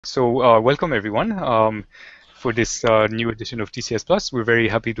So welcome everyone for this new edition of TCS Plus. We're very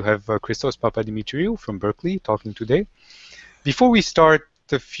happy to have Christos Papadimitriou from Berkeley talking today. Before we start,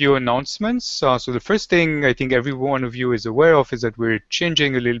 a few announcements. So the first thing I think every one of you is aware of is that we're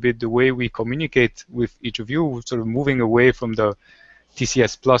changing a little bit the way we communicate with each of you, sort of moving away from the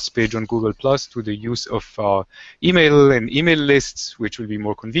TCS Plus page on Google Plus to the use of email and email lists, which will be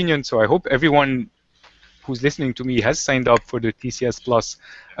more convenient. So I hope everyone who's listening to me has signed up for the TCS Plus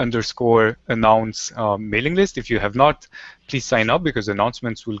 _announce mailing list. If you have not, please sign up because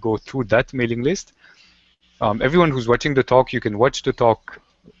announcements will go through that mailing list. Everyone who's watching the talk, you can watch the talk.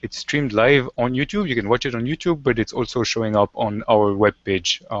 It's streamed live on YouTube. You can watch it on YouTube, but it's also showing up on our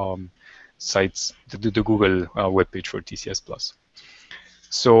webpage sites, the Google webpage for TCS Plus.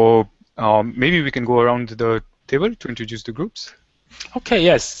 So maybe we can go around the table to introduce the groups. Okay,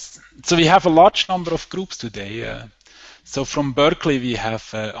 yes. So we have a large number of groups today. So from Berkeley we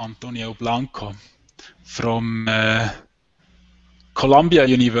have Antonio Blanco. From Columbia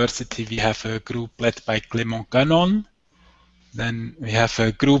University we have a group led by Clément Ganon. Then we have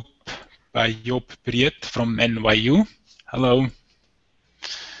a group by Job Priet from NYU. Hello.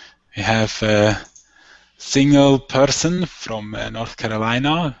 We have a single person from North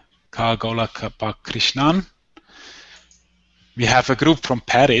Carolina, Ka Golakapa Krishnan. We have a group from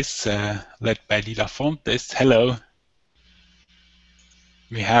Paris, led by Lila Fontes. Hello.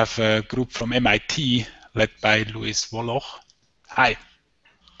 We have a group from MIT, led by Louis Woloch. Hi.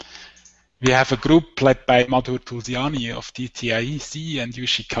 We have a group led by Madhur Tulsiani of TTIEC and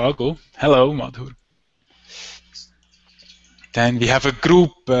UChicago. Hello, Madhur. Then we have a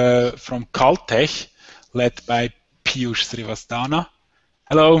group from Caltech, led by Piyush Srivastana.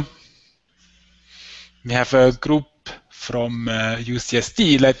 Hello. We have a group from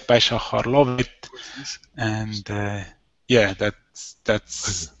UCSD, led by Shachar Lovit, and yeah,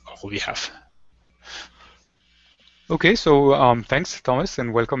 that's all we have. Okay, so thanks, Thomas,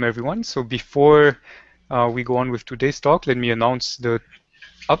 and welcome everyone. So before we go on with today's talk, let me announce the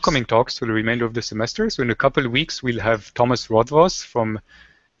upcoming talks for the remainder of the semester. So in a couple of weeks, we'll have Thomas Rodvos from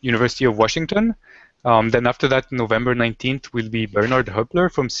University of Washington. Then after that, November 19th, will be Bernard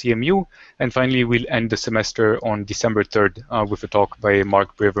Höppler from CMU. And finally, we'll end the semester on December 3rd with a talk by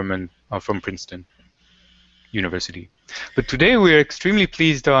Mark Braverman from Princeton University. But today, we're extremely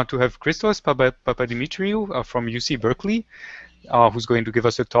pleased to have Christos Papadimitriou from UC Berkeley, who's going to give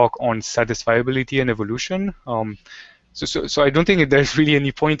us a talk on satisfiability and evolution. So I don't think there's really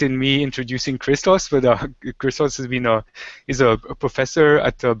any point in me introducing Christos, but Christos has been is a professor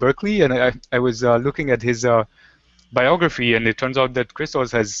at Berkeley, and I was looking at his biography, and it turns out that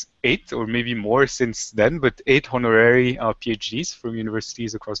Christos has 8 or maybe more since then, but 8 honorary PhDs from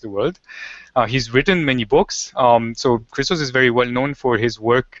universities across the world. He's written many books. So Christos is very well known for his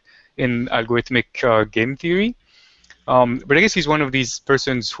work in algorithmic game theory, but I guess he's one of these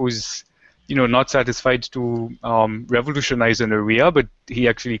persons who's not satisfied to revolutionize an area, but he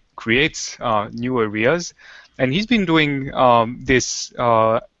actually creates new areas. And he's been doing this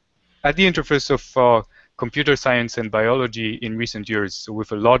at the interface of computer science and biology in recent years, so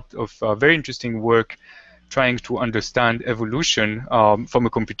with a lot of very interesting work trying to understand evolution from a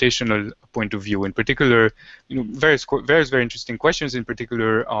computational point of view. In particular, various very interesting questions. In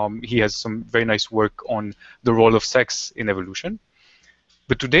particular, he has some very nice work on the role of sex in evolution.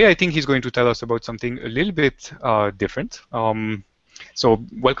 But today, I think he's going to tell us about something a little bit different. So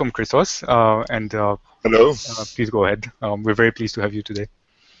welcome, Christos, and hello. Please go ahead. We're very pleased to have you today.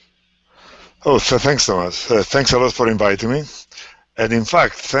 Oh, so thanks, Thomas. Thanks a lot for inviting me. And in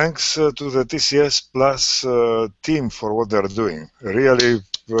fact, thanks to the TCS Plus team for what they're doing. Really,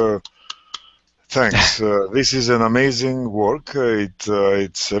 thanks. This is an amazing work.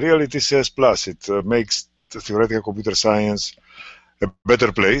 It's really TCS Plus. It makes theoretical computer science a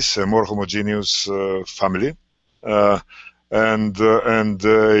better place, a more homogeneous family, and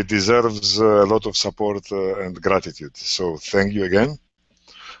it deserves a lot of support and gratitude. So thank you again.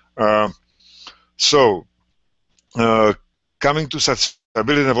 Coming to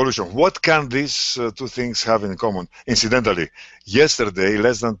satisfiability and evolution, what can these two things have in common? Incidentally, yesterday,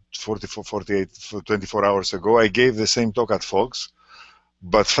 less than 24 hours ago, I gave the same talk at Fox.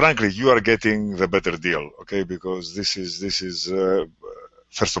 But frankly, you are getting the better deal, okay? Because this is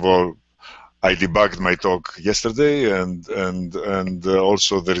first of all, I debugged my talk yesterday, and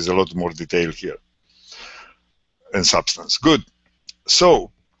also there is a lot more detail here and substance. Good.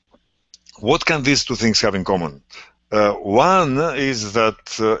 So, what can these two things have in common? One is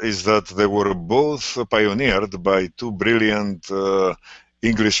that they were both pioneered by two brilliant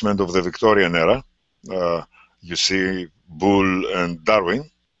Englishmen of the Victorian era. You see, Bull and Darwin.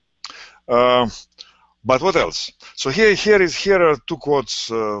 But what else? So here are two quotes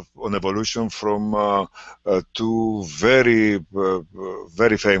on evolution from two very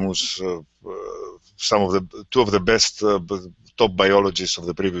famous, two of the best top biologists of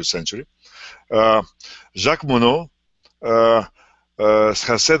the previous century. Jacques Monod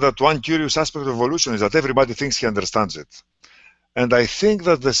has said that one curious aspect of evolution is that everybody thinks he understands it, and I think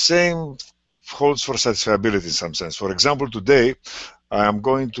that the same holds for satisfiability in some sense. For example, today I am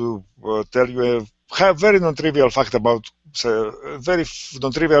going to tell you a very non-trivial fact about, very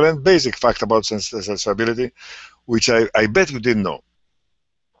non-trivial and basic fact about satisfiability, which I bet you didn't know.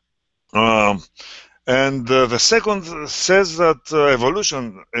 And the second says that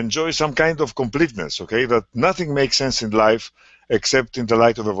evolution enjoys some kind of completeness, okay? That nothing makes sense in life except in the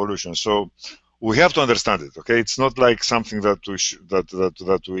light of evolution. So we have to understand it, okay? It's not like something that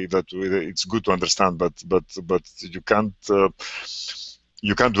it's good to understand, but you can't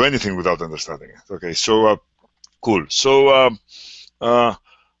do anything without understanding it, okay? So cool. So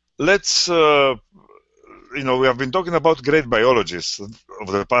let's. We have been talking about great biologists of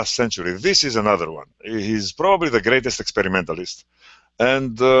the past century. This is another one. He's probably the greatest experimentalist.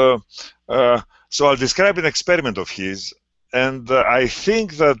 And so I'll describe an experiment of his. And I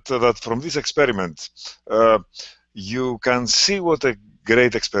think that from this experiment, you can see what a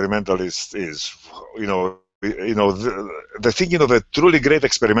great experimentalist is. The thinking of a truly great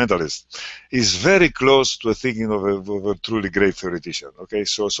experimentalist is very close to a thinking of a truly great theoretician. Okay,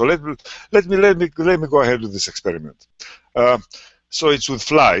 so let me go ahead with this experiment. So it's with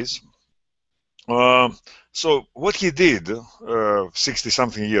flies. So what he did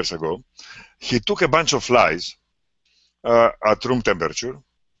 60-something years ago, he took a bunch of flies at room temperature,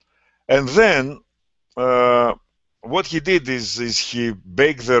 and then what he did is he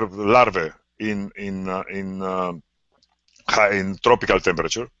baked their larvae in tropical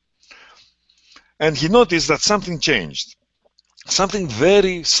temperature, and he noticed that something changed. Something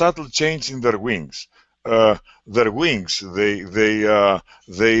very subtle changed in their wings. Their wings,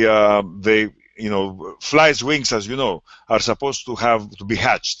 flies' wings, as you know, are supposed to be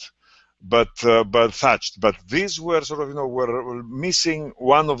hatched, but thatched. But these were sort of, were missing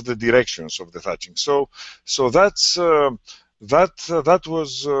one of the directions of the thatching. So that's that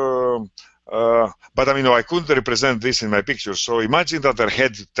was. But I mean, I couldn't represent this in my picture. So imagine that their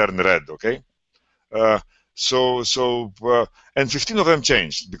head turned red, okay? And 15 of them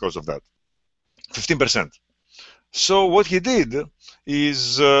changed because of that, 15%. So what he did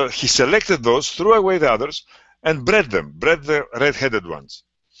is he selected those, threw away the others, and bred the red-headed ones.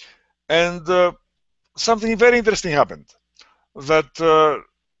 And something very interesting happened. That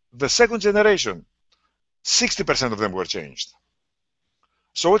the second generation, 60% of them were changed.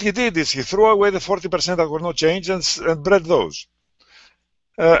 So what he did is he threw away the 40% that were not changed and bred those.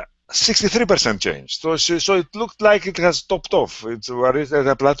 63% changed. So it looked like it has topped off. It's at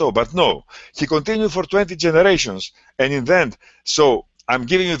a plateau, but no. He continued for 20 generations, and in the end, so I'm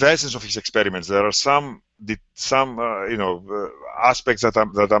giving you the essence of his experiments. There are some aspects that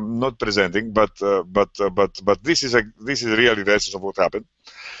I'm not presenting, but this is really the essence of what happened.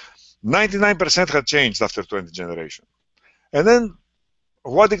 99% had changed after 20 generations, and then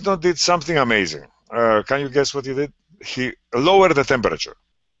Waddington did something amazing. Can you guess what he did? He lowered the temperature.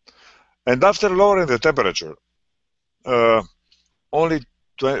 And after lowering the temperature, only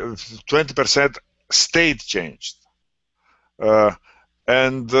 20% stayed changed.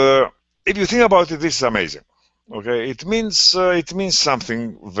 And if you think about it, this is amazing. Okay, it means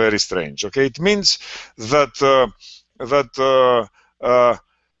something very strange. Okay, it means that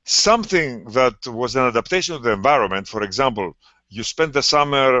something that was an adaptation to the environment. For example, you spend the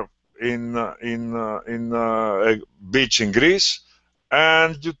summer in a beach in Greece,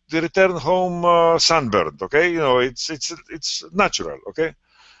 and you return home sunburned. Okay, it's natural. Okay.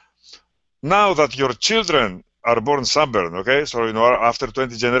 Now that your children are born sunburned, okay, so after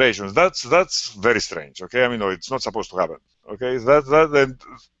 20 generations, that's very strange. Okay, I mean, it's not supposed to happen. Okay,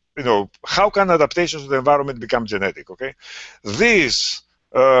 how can adaptations to the environment become genetic? Okay, this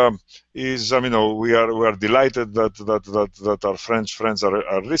is, we are delighted that our French friends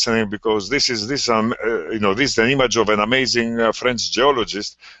are listening, because this is an image of an amazing French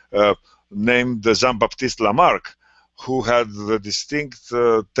geologist named Jean-Baptiste Lamarck, who had the distinct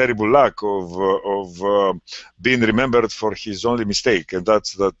terrible luck of being remembered for his only mistake, and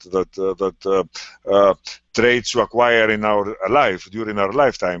that's that traits you acquire in our life during our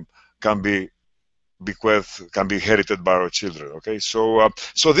lifetime can be inherited by our children. Okay, so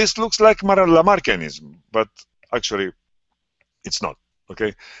this looks like Lamarckianism, but actually it's not.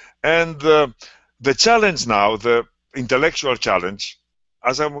 Okay, and the challenge now, the intellectual challenge,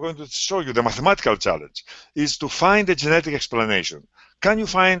 as I'm going to show you, the mathematical challenge is to find a genetic explanation. Can you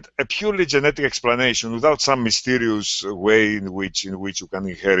find a purely genetic explanation without some mysterious way in which you can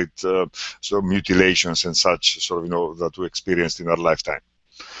inherit so mutilations and such, sort of, that we experienced in our lifetime?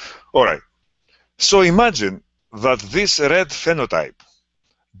 All right. So imagine that this red phenotype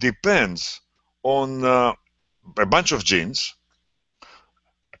depends on a bunch of genes.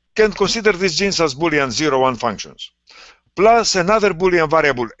 Can consider these genes as Boolean 0, 1 functions, plus another Boolean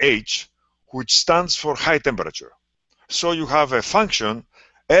variable h, which stands for high temperature. So you have a function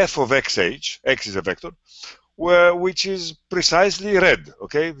f of xh, x is a vector, which is precisely red.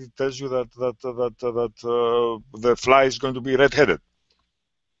 Okay, it tells you that the fly is going to be red-headed.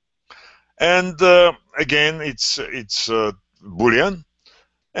 And again, it's Boolean.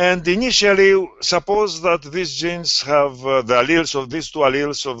 And initially, suppose that these genes have the alleles of these two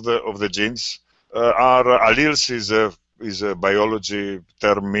alleles of the genes are alleles is a biology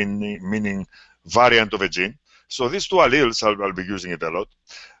term meaning variant of a gene. So these two alleles, I'll be using it a lot,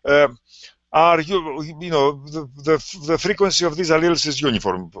 are the frequency of these alleles is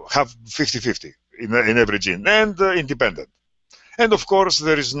uniform, have 50-50 in every gene, and independent. And of course,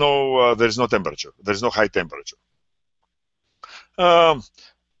 there is no temperature. There is no high temperature.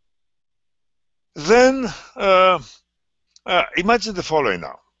 Then imagine the following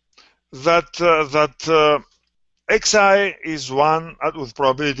now: that xi is 1 with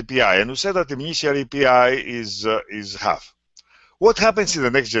probability pi, and we said that initially pi is half. What happens in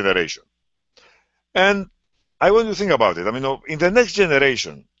the next generation? And I want you to think about it. I mean, in the next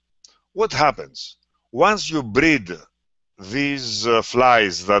generation, what happens once you breed these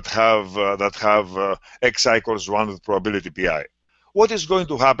flies that have xi equals 1 with probability pi? What is going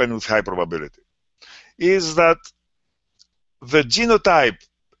to happen with high probability is that the genotype,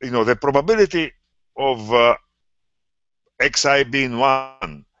 the probability of xi being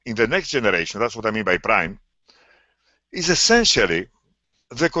 1 in the next generation, that's what I mean by prime, is essentially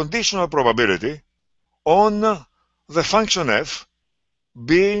the conditional probability on the function f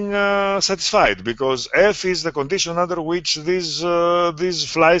being satisfied, because f is the condition under which these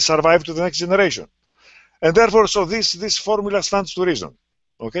flies survive to the next generation. And therefore, so this formula stands to reason,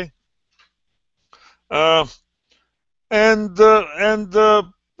 okay?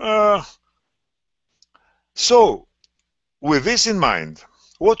 So, with this in mind,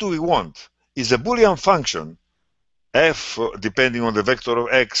 what we want is a Boolean function f depending on the vector of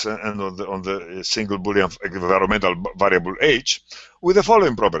x and on the single Boolean environmental variable h with the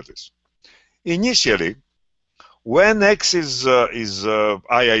following properties. Initially, when x is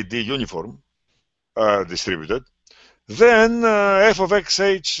IID uniform distributed, then f of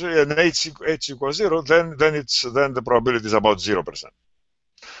xh and h equals 0, then the probability is about 0%.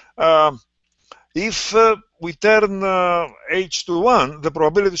 If we turn h to 1, the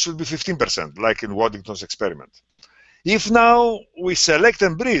probability should be 15%, like in Waddington's experiment. If now we select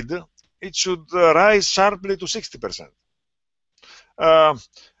and breed, it should rise sharply to 60%.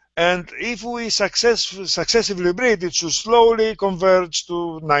 And if we successively breed, it should slowly converge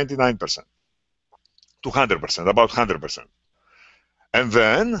to 99%, to 100%, about 100%. And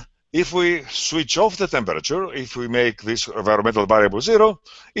then, if we switch off the temperature, if we make this environmental variable 0,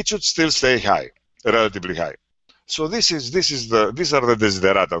 it should still stay high, relatively high. So these are the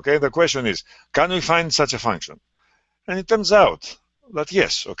desiderata. Okay, the question is, can we find such a function? And it turns out that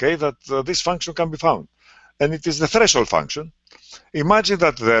yes, okay, that this function can be found. And it is the threshold function. Imagine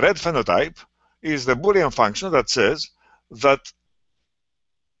that the red phenotype is the Boolean function that says that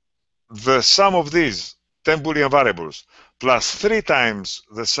the sum of these 10 Boolean variables plus 3 times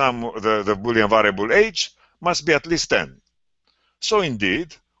the sum, the Boolean variable h must be at least 10. So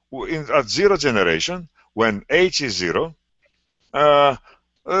indeed, at 0 generation, when h is 0,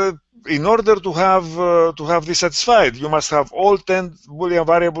 in order to have this satisfied, you must have all 10 Boolean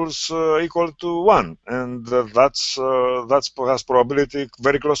variables equal to 1, and has probability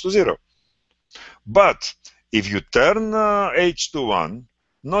very close to 0. But if you turn h to 1,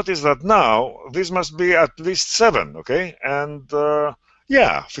 notice that now this must be at least 7, okay? And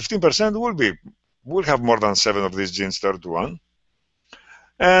yeah, 15% will have more than 7 of these genes turned to 1.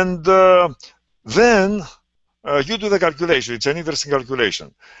 And then you do the calculation. It's an interesting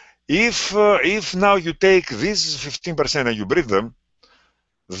calculation. If now you take these 15% and you breed them,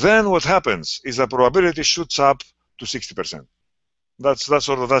 then what happens is the probability shoots up to 60%.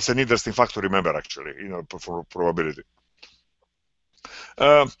 That's an interesting fact to remember, actually, for probability.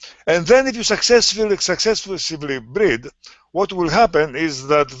 And then if you successfully breed, what will happen is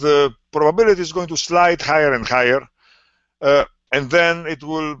that the probability is going to slide higher and higher, and then it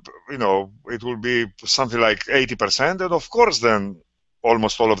will be something like 80%, and of course then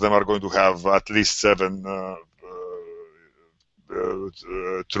almost all of them are going to have at least 7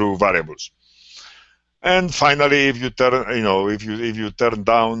 true variables. And finally, if you turn, if you turn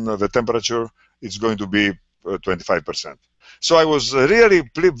down the temperature, it's going to be 25%. So I was really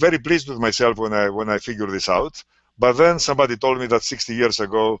very pleased with myself when I figured this out. But then somebody told me that 60 years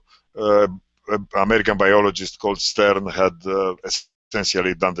ago, an American biologist called Stern had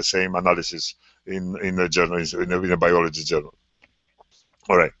essentially done the same analysis in a journal, in a biology journal.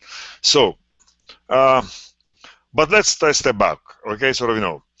 All right. So, but let's step back. Okay,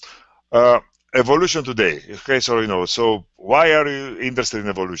 so evolution today. Okay, so so why are you interested in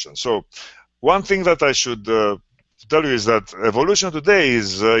evolution? So one thing that I should tell you is that evolution today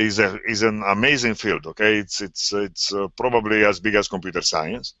is an amazing field. Okay, it's probably as big as computer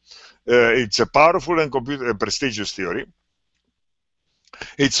science. It's a powerful and prestigious theory.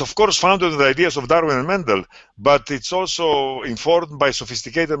 It's of course founded on the ideas of Darwin and Mendel, but it's also informed by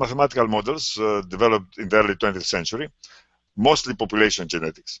sophisticated mathematical models developed in the early 20th century, mostly population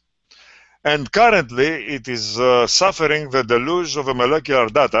genetics. And currently, it is suffering the deluge of a molecular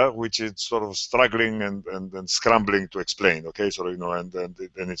data, which it's sort of struggling and scrambling to explain. Okay, so and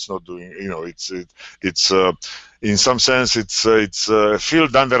it's not doing. It's in some sense it's a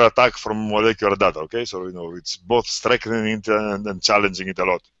field under attack from molecular data. Okay, so it's both strengthening it and challenging it a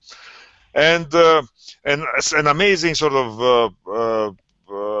lot. And an amazing sort of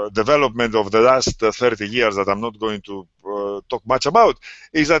development of the last 30 years that I'm not going to talk much about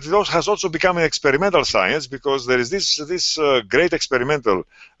is that it has also become an experimental science, because there is this great experimental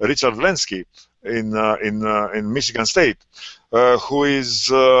Richard Lenski in Michigan State who is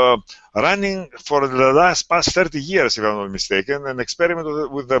running for the past 30 years, if I'm not mistaken, an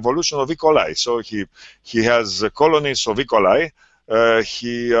experiment with the evolution of E. coli. So he has colonies of E. coli.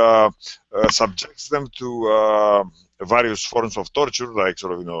 He subjects them to various forms of torture, like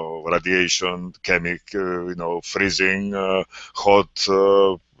radiation, freezing, hot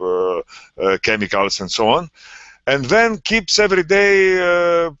chemicals, and so on, and then keeps every day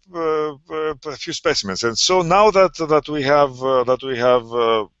a few specimens. And so now that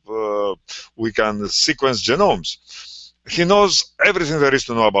we can sequence genomes, he knows everything there is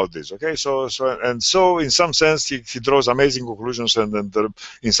to know about this. Okay, so in some sense he draws amazing conclusions, and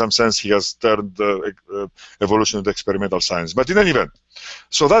in some sense he has turned evolution into experimental science. But in any event,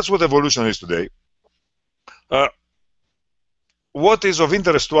 so that's what evolution is today. What is of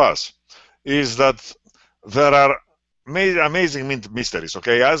interest to us is that there are amazing mysteries.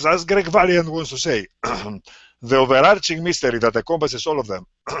 Okay, as Greg Valiant wants to say, the overarching mystery that encompasses all of them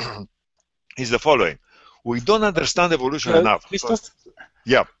is the following: we don't understand evolution enough. Christos?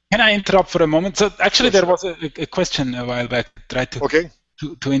 Yeah. Can I interrupt for a moment? So actually, there was a question a while back. Tried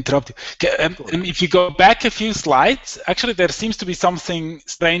to interrupt you. If you go back a few slides, actually there seems to be something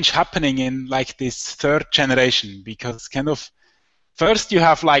strange happening in like this third generation, because kind of first you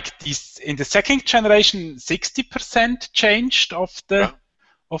have like this in the second generation 60% changed of the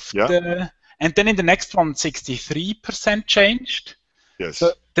and then in the next one 63% changed. Yes.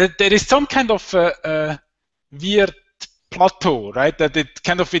 So there is some kind of weird plateau, right? That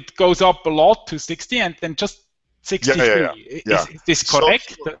it goes up a lot to 60 and then just 63. Yeah. Is this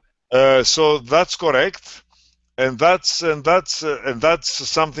correct? So that's correct, and that's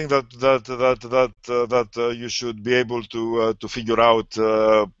something that you should be able to figure out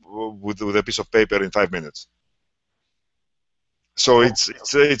with a piece of paper in 5 minutes. So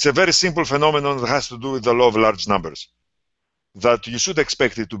it's a very simple phenomenon that has to do with the law of large numbers, that you should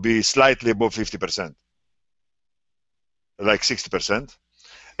expect it to be slightly above 50%, like 60%,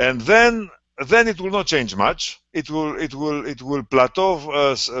 and then it will not change much. It will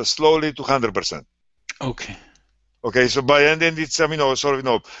plateau slowly to 100%. Okay. Okay. So by and then it's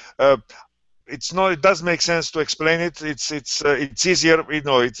it's not. It does make sense to explain it. It's easier.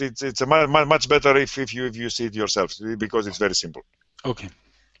 It's much better if you see it yourself, because it's very simple. Okay.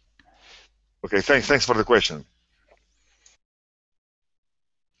 Okay. Thanks for the question.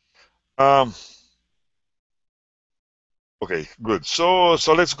 Okay, good. So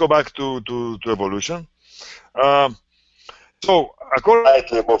let's go back to evolution. So according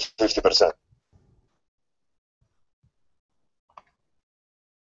to above 50%.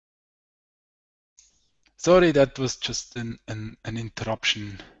 Sorry, that was just an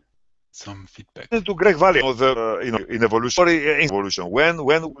interruption. Some feedback. To Greg Valley, in evolution. Sorry, in evolution. When?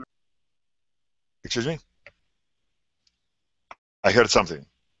 Excuse me. I heard something.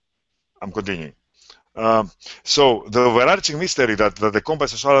 I'm continuing. So the overarching mystery that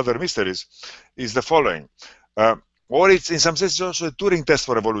encompasses all other mysteries is the following. or it's in some sense also a Turing test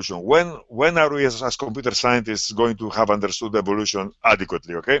for evolution. When are we as computer scientists going to have understood evolution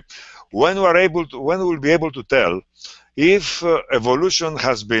adequately? Okay, when we'll be able to tell if evolution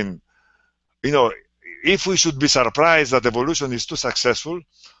has been, if we should be surprised that evolution is too successful,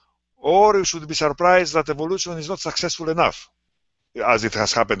 or we should be surprised that evolution is not successful enough, as it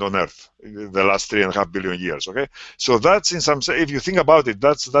has happened on Earth in the last 3.5 billion years. Okay, so that's in some sense, if you think about it,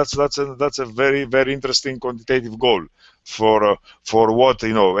 that's a very, very interesting quantitative goal for what,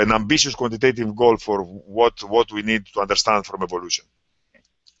 an ambitious quantitative goal for what we need to understand from evolution.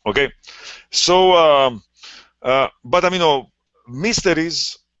 Okay, so but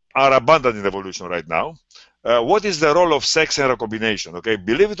mysteries are abundant in evolution right now. What is the role of sex and recombination? Okay,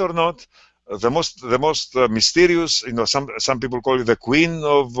 believe it or not, the most mysterious, some people call it the queen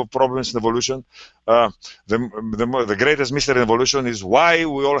of problems in evolution. The greatest mystery in evolution is why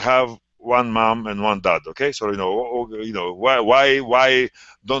we all have one mom and one dad. Okay, so why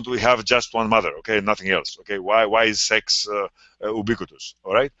don't we have just one mother? Okay, nothing else. Okay, why is sex ubiquitous?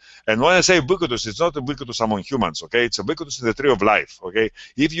 All right, and when I say ubiquitous, it's not ubiquitous among humans. Okay, it's ubiquitous in the tree of life. Okay,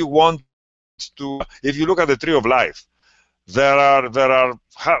 if you look at the tree of life, there are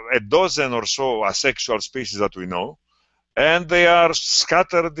a dozen or so asexual species that we know, and they are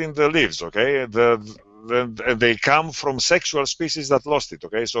scattered in the leaves. Okay, they come from sexual species that lost it.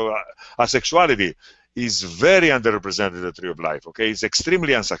 Okay, so asexuality is very underrepresented in the tree of life. Okay, it's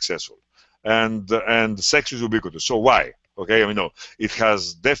extremely unsuccessful, and sex is ubiquitous. So why? Okay, it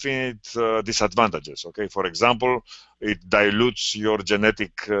has definite disadvantages. Okay, for example, it dilutes your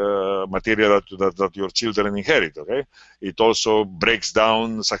genetic material that your children inherit. Okay, it also breaks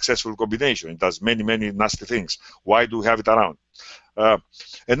down successful combination. It does many, many nasty things. Why do we have it around?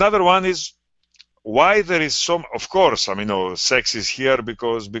 Another one is why there is some. Of course, sex is here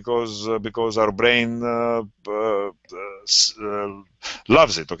because our brain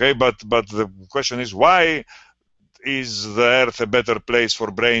loves it. Okay, but the question is, why is the Earth a better place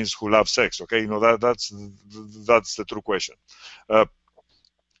for brains who love sex? Okay, that's the true question.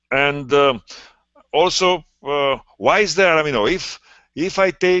 And also, why is there? If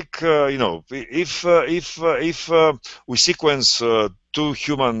I take, if we sequence 2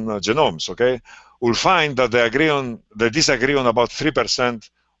 human genomes, okay, we'll find that they disagree on about 3%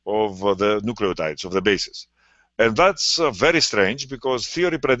 of the nucleotides of the bases, and that's very strange because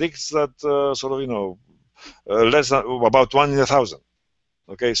theory predicts that less than about 1 in 1,000.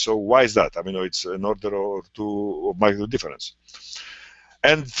 Okay, so why is that? It's an order or two of magnitude difference.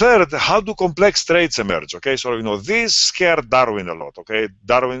 And third, how do complex traits emerge? Okay, so this scared Darwin a lot. Okay,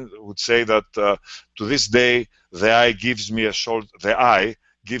 Darwin would say that to this day the eye gives me a shudder,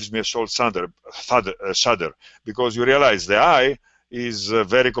 because you realize the eye is a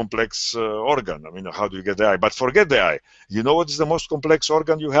very complex organ. How do you get the eye? But forget the eye. You know what is the most complex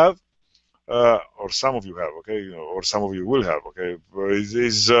organ you have? Or some of you have, okay, or some of you will have, okay,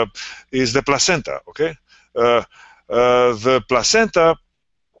 is the placenta, okay. The placenta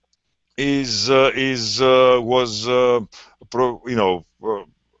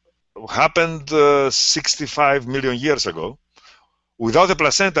happened 65 million years ago. Without the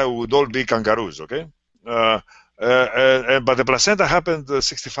placenta, we would all be kangaroos, okay. But the placenta happened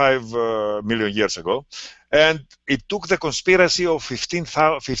 65 million years ago, and it took the conspiracy of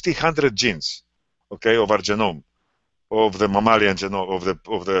 1,500 genes, okay, of our genome, of the mammalian genome,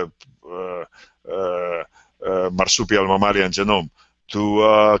 of the marsupial mammalian genome,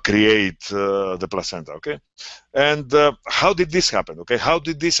 to create the placenta, okay. And how did this happen? Okay, how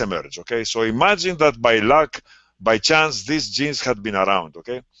did this emerge? Okay, so imagine that by luck, by chance, these genes had been around,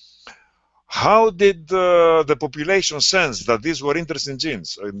 okay. How did the population sense that these were interesting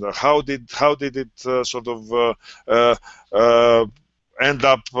genes, and how did it end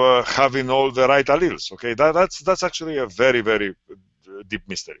up having all the right alleles? Okay, that's actually a very, very deep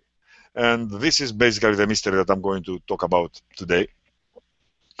mystery, and this is basically the mystery that I'm going to talk about today.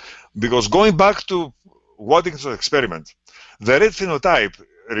 Because going back to Waddington's experiment, the red phenotype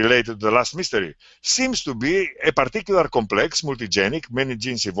related to the last mystery seems to be a particular complex, multigenic, many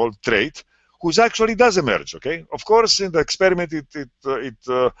genes evolved trait, which actually does emerge. Okay, of course, in the experiment it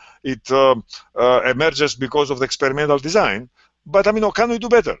emerges because of the experimental design. But can we do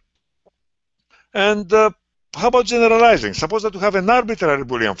better? And how about generalizing? Suppose that you have an arbitrary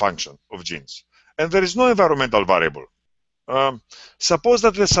Boolean function of genes, and there is no environmental variable. Suppose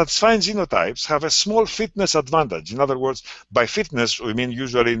that the satisfying genotypes have a small fitness advantage. In other words, by fitness we mean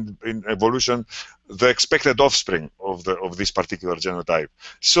usually in evolution the expected offspring of this particular genotype.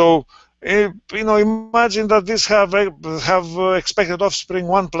 So imagine that this have expected offspring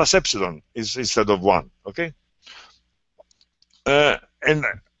 1 plus epsilon instead of 1. Okay, and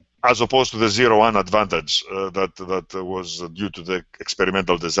as opposed to the 0-1 advantage that was due to the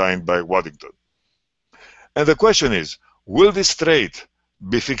experimental design by Waddington. And the question is, will this trait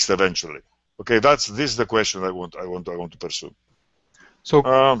be fixed eventually? Okay, this is the question I want to pursue. So,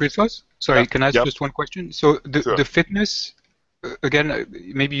 Christos, sorry, yeah, can I ask just one question? So sure. the fitness, again,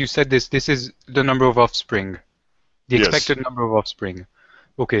 maybe you said this is the number of offspring, the expected number of offspring.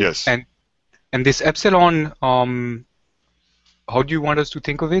 Okay. Yes. And this epsilon, how do you want us to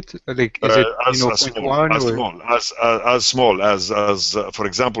think of it? Like, is it as 0.1 as small as for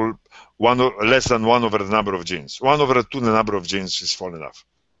example, less than 1 over the number of genes. 1 over 2 the number of genes is small enough.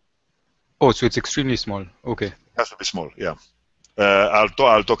 Oh, so it's extremely small. Okay. It has to be small. Yeah. I'll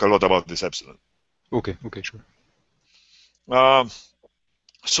talk a lot about this epsilon. Okay. Okay. Sure.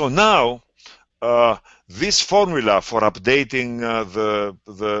 So now, this formula for updating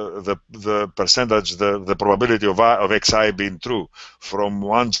the percentage, the probability of xi being true from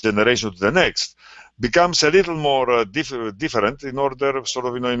one generation to the next becomes a little more different in order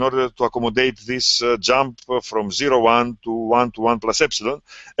in order to accommodate this jump from 0-1 to 1 to 1 plus epsilon,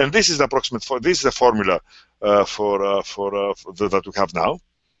 and this is the approximate this is the formula that we have now.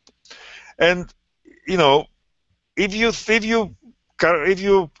 And if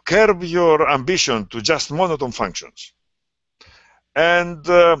you curb your ambition to just monotone functions, and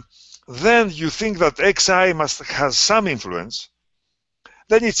then you think that xi has some influence,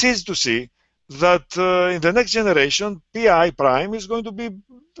 then it's easy to see that in the next generation, pi prime is going to be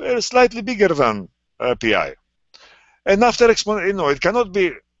slightly bigger than pi. And after it cannot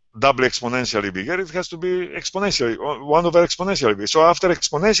be doubly exponentially bigger. It has to be exponentially, 1 over exponentially big. So after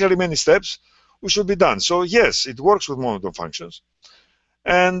exponentially many steps, we should be done. So yes, it works with monotone functions.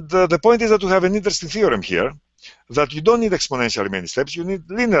 And the point is that we have an interesting theorem here, that you don't need exponentially many steps, you need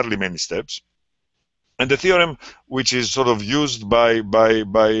linearly many steps. And the theorem, which is sort of used by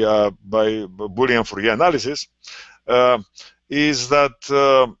Boolean Fourier analysis, is that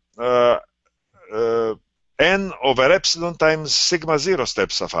n over epsilon times sigma 0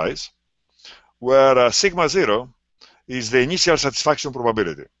 steps suffice, where sigma 0 is the initial satisfaction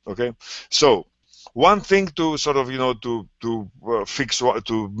probability. Okay, so one thing to sort of to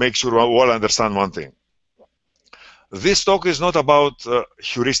make sure we all understand one thing. This talk is not about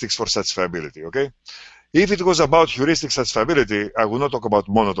heuristics for satisfiability. Okay, if it was about heuristic satisfiability, I would not talk about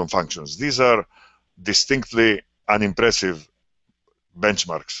monotone functions. These are distinctly unimpressive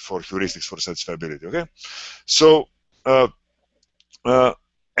benchmarks for heuristics for satisfiability. Okay, so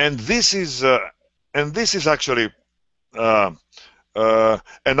and this is actually and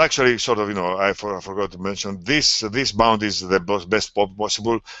actually sort of I forgot to mention this bound is the best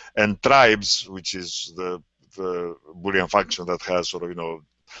possible, and tribes, which is the Boolean function that has sort of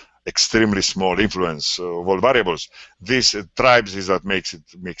extremely small influence of all variables. This tribes is that makes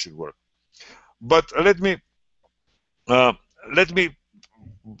it work. But let me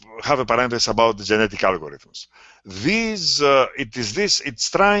have a parenthesis about the genetic algorithms. It's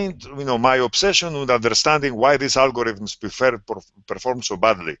trying to, my obsession with understanding why these algorithms perform so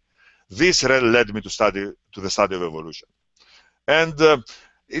badly. This led me to the study of evolution. And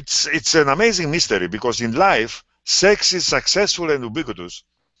it's an amazing mystery, because in life, sex is successful and ubiquitous.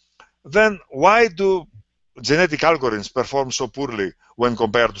 Then why do genetic algorithms perform so poorly when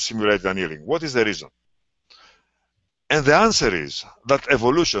compared to simulated annealing? What is the reason? And the answer is that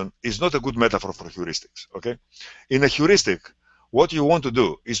evolution is not a good metaphor for heuristics. Okay, in a heuristic, what you want to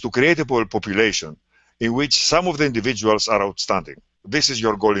do is to create a population in which some of the individuals are outstanding. This is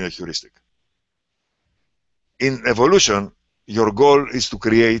your goal in a heuristic. In evolution, your goal is to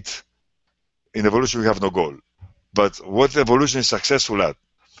create. In evolution, we have no goal, but what evolution is successful at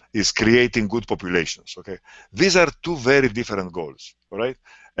is creating good populations. Okay, these are two very different goals. All right,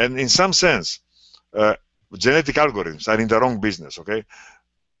 and in some sense, genetic algorithms are in the wrong business. Okay,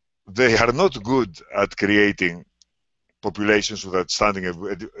 they are not good at creating populations with outstanding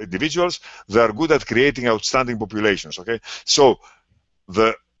individuals. They are good at creating outstanding populations. Okay, so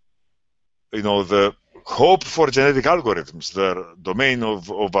the hope for genetic algorithms, their domain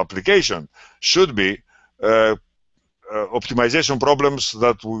of application, should be optimization problems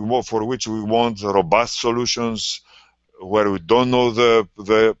for which we want robust solutions, where we don't know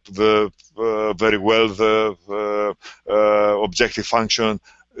very well the objective function,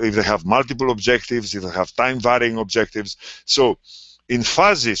 if they have multiple objectives, if they have time varying objectives. So in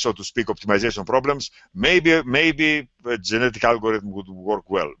fuzzy, so to speak, optimization problems, maybe a genetic algorithm would work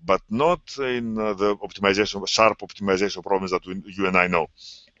well, but not in the sharp optimization problems that you and I know.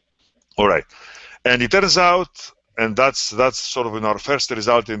 All right, and it turns out that's sort of in our first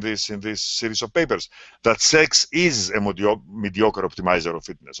result in this series of papers, that sex is a mediocre optimizer of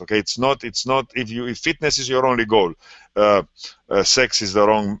fitness. Okay, it's not if fitness is your only goal, sex is the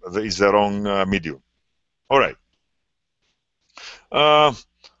wrong medium. All right.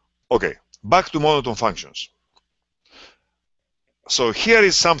 Okay, back to monotone functions. So here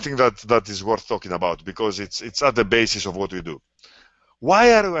is something that is worth talking about, because it's at the basis of what we do.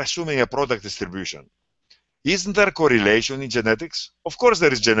 Why are we assuming a product distribution? Isn't there correlation in genetics? Of course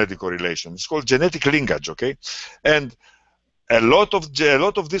there is genetic correlation. It's called genetic linkage, okay? And a lot of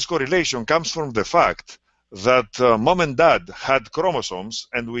this correlation comes from the fact that mom and dad had chromosomes,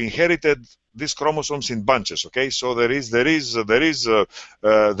 and we inherited these chromosomes in bunches, okay? So there is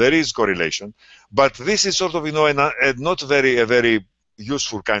correlation, but this is sort of, you know, a not a very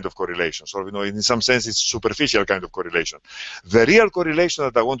useful kind of correlation. So, you know, in some sense, it's superficial kind of correlation. The real correlation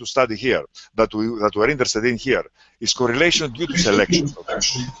that I want to study here, that we're interested in here, is correlation due to selection.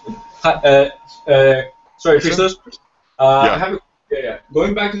 Okay? Sorry, Christos. Yeah.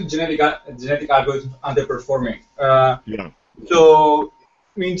 Going back to genetic algorithms underperforming. Yeah. So,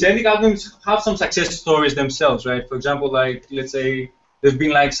 I mean, genetic algorithms have some success stories themselves, right? For example, like, let's say there's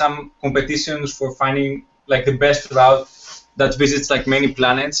been like some competitions for finding like the best route that visits like many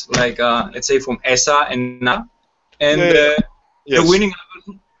planets, like let's say from ESA and NASA, and Yes. the winning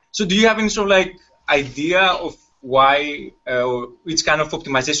algorithm. So, do you have any sort of like idea of why, which kind of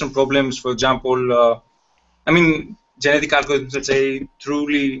optimization problems, for example, I mean, genetic algorithms, let's say,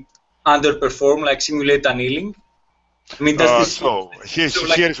 truly underperform, like simulate annealing? I mean, does this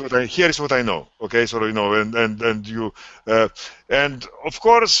here's what I know. Okay, so, you know, and you and of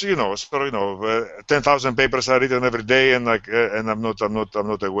course, you know, so, you know, 10,000 papers are written every day, and like, and I'm not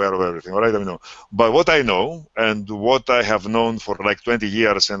aware of everything, all right? I mean, no. But what I know, and what I have known for like 20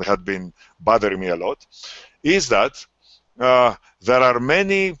 years and had been bothering me a lot, is that there are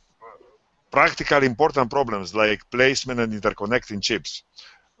many practical important problems like placement and interconnecting chips,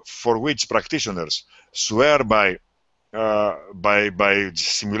 for which practitioners swear by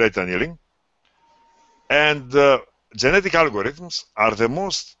simulated annealing, and genetic algorithms are the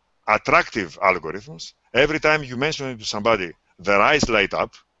most attractive algorithms. Every time you mention it to somebody, their eyes light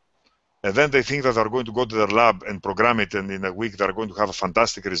up, and then they think that they're going to go to their lab and program it, and in a week they're going to have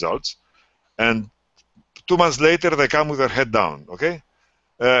fantastic results, and 2 months later they come with their head down. Okay,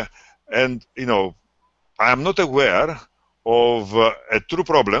 and, you know, I am not aware of a true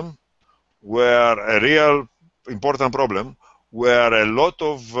problem, where a real important problem, where a lot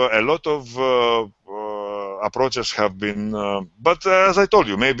of approaches have been, but as I told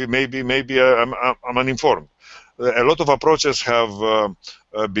you, maybe I'm uninformed. A lot of approaches have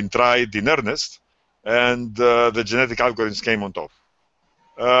been tried in earnest, and the genetic algorithms came on top.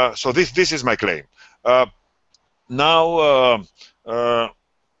 So this is my claim. Now,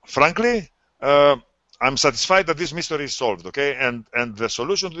 frankly, I'm satisfied that this mystery is solved, okay? And the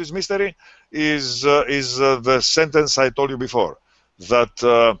solution to this mystery is the sentence I told you before, that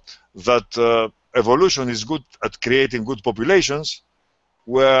evolution is good at creating good populations,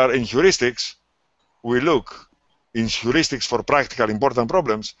 where in heuristics we look in heuristics for practical important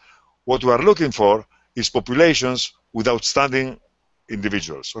problems. What we are looking for is populations with outstanding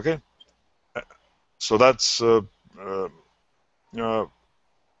individuals, okay? So that's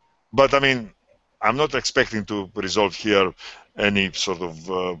but I mean, I'm not expecting to resolve here any sort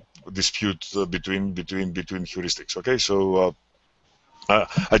of dispute between heuristics. Okay, so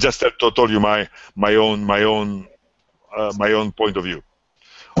I just told you my own point of view.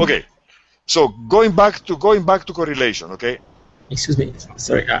 Okay, so going back to correlation. Okay. Excuse me,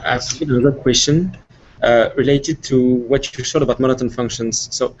 sorry, I have another question related to what you showed about monotone functions.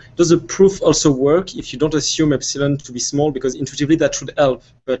 So does the proof also work if you don't assume epsilon to be small? Because intuitively that should help,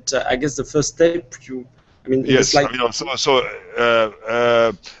 but I guess the first step, yes, I mean,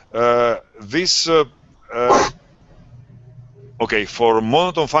 this okay, for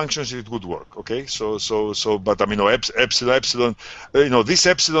monotone functions it would work. Okay, so but I mean, epsilon, you know, this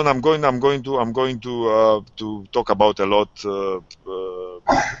epsilon I'm going to talk about a lot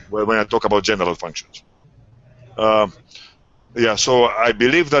when I talk about general functions. Yeah, so I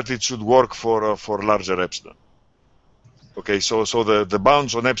believe that it should work for larger epsilon. Okay, so the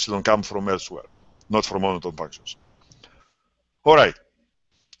bounds on epsilon come from elsewhere, not from monotone functions. All right.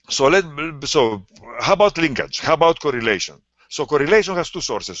 So how about linkage? How about correlation? So correlation has two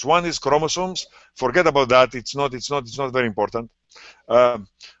sources. One is chromosomes. Forget about that. It's not very important.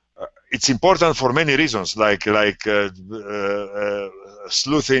 It's important for many reasons, like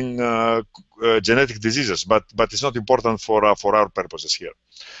sleuthing genetic diseases, but it's not important for our purposes here.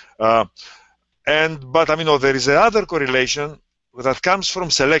 But I mean, there is another correlation that comes from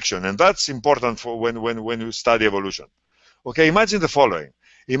selection, and that's important for when you study evolution. Okay, imagine the following.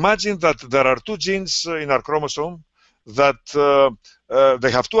 Imagine that there are two genes in our chromosome that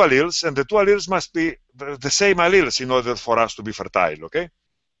they have two alleles, and the two alleles must be the same alleles in order for us to be fertile, okay?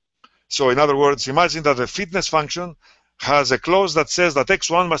 So in other words, imagine that the fitness function has a clause that says that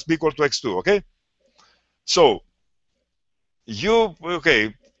x1 must be equal to x2, okay? So, your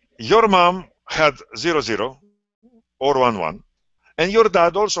mom had 0, 0 or 1, 1, and your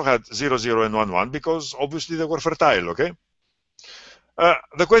dad also had 0, 0 and 1, 1 because obviously they were fertile, okay?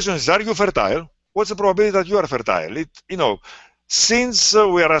 The question is, are you fertile? What's the probability that you are fertile? Since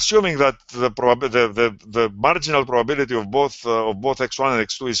we are assuming that the marginal probability of both x1 and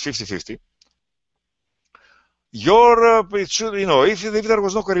x2 is 50-50, it should, if there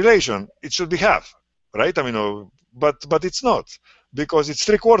was no correlation, it should be half, right? I mean, but it's not, because it's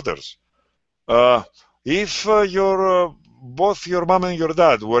 3/4. If both your mom and your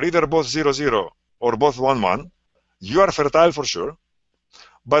dad were either both 0, 0 or both 1, 1, you are fertile for sure.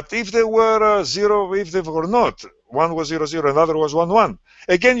 But if they were if they were not, one was 0, 0 and the other was 1, 1,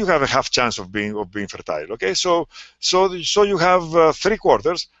 again you have a half chance of being fertile. Okay, so you have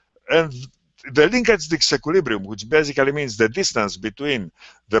 3/4, and the linkage disequilibrium, which basically means the distance between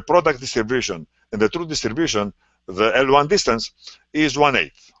the product distribution and the true distribution, the L1 distance, is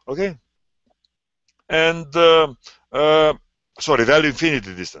 1/8. Okay, and sorry, the L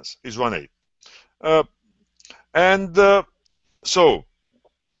infinity distance is 1/8, so.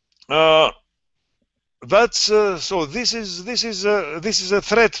 So this is a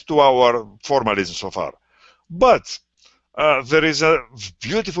threat to our formalism so far, but there is a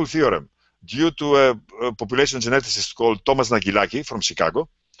beautiful theorem due to a population geneticist called Thomas Nagilaki from Chicago,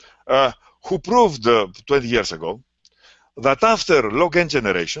 who proved 20 years ago that after log-n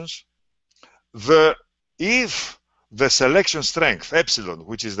generations, if the selection strength epsilon,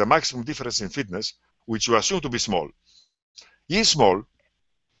 which is the maximum difference in fitness, which you assume to be small, is small,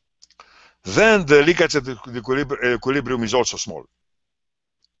 then the linkage at the equilibrium is also small.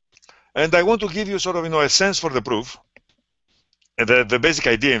 And I want to give you sort of a sense for the proof, and the basic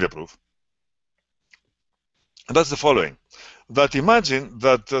idea in the proof. And that's the following: that imagine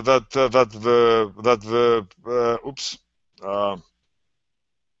that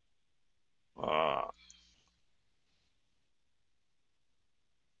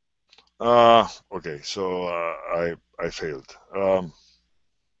okay, so I failed.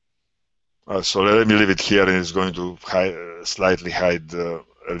 So let me leave it here, and it's going to slightly hide a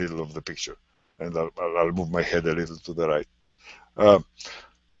little of the picture, and I'll move my head a little to the right.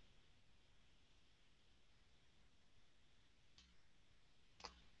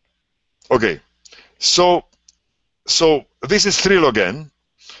 Okay, so this is 3 log n.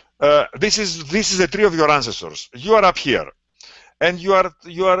 This is a tree of your ancestors. You are up here, and you are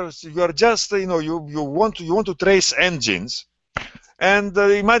just you want to trace n genes. And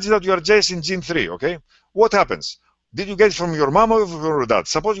imagine that you are just in gene 3, okay? What happens? Did you get it from your mom or from your dad?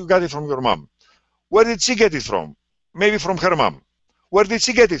 Suppose you got it from your mom. Where did she get it from? Maybe from her mom. Where did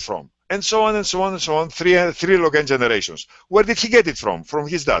she get it from? And so on and so on and so on, 3 log n generations. Where did he get it from? From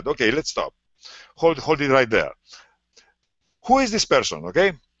his dad. Okay, let's stop. Hold it right there. Who is this person,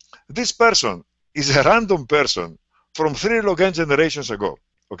 okay? This person is a random person from 3 log n generations ago,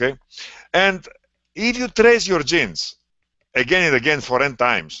 okay? And if you trace your genes again and again for n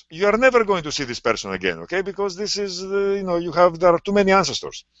times, you are never going to see this person again, okay? Because this is, there are too many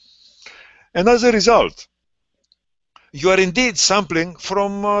ancestors. And as a result, you are indeed sampling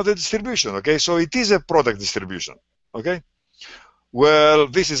from the distribution, okay? So it is a product distribution, okay? Well,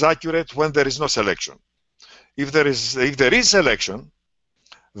 this is accurate when there is no selection. If there is selection,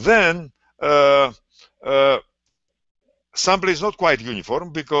 then sample is not quite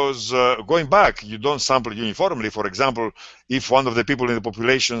uniform, because going back, you don't sample uniformly. For example, if one of the people in the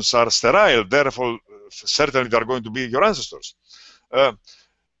populations are sterile, therefore certainly they are going to be your ancestors.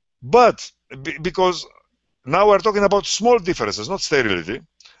 But because now we're talking about small differences, not sterility,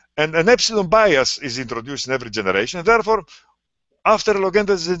 and an epsilon bias is introduced in every generation, and therefore after log n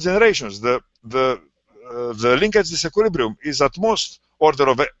generations, the linkage disequilibrium is at most order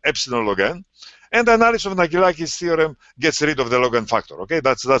of epsilon log n, and the analysis of Nagilaki's theorem gets rid of the log n factor. Okay,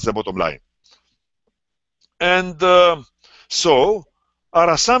 that's the bottom line. And so our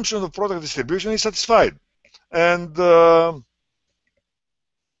assumption of product distribution is satisfied, and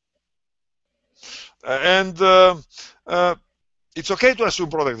it's okay to assume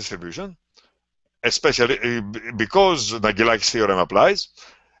product distribution, especially because Nagilaki's theorem applies.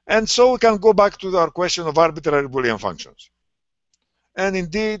 And so we can go back to our question of arbitrary Boolean functions. And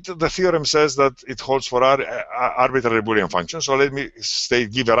indeed, the theorem says that it holds for arbitrary Boolean functions. So let me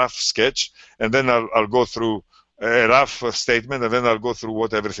give a rough sketch, and then I'll go through a rough statement, and then I'll go through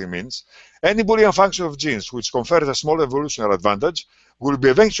what everything means. Any Boolean function of genes which confers a small evolutionary advantage will be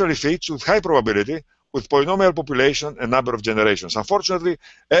eventually fits with high probability with polynomial population and number of generations. Unfortunately,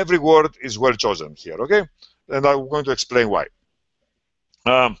 every word is well chosen here, okay? And I'm going to explain why.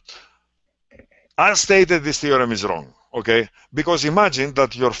 As stated, this theorem is wrong, okay? Because imagine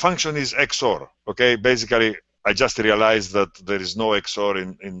that your function is XOR, okay? Basically, I just realized that there is no XOR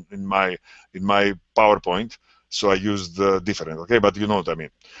in my PowerPoint, so I used different, okay? But you know what I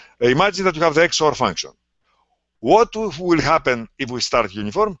mean. Imagine that you have the XOR function. What will happen if we start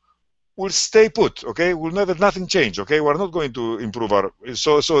uniform? We'll stay put, okay? We'll never, nothing change, okay? We're not going to improve our,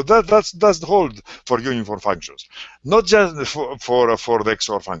 so that's hold for uniform functions, not just for the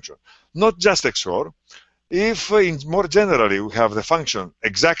XOR function, not just XOR. If more generally we have the function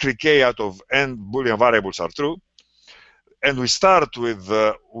exactly k out of n Boolean variables are true, and we start with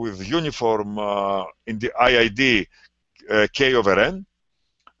uniform in the IID k over n,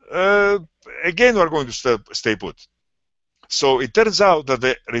 again we're going to stay put. So it turns out that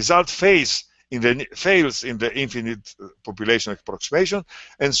the result fails in the infinite population approximation,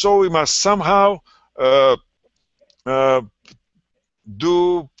 and so we must somehow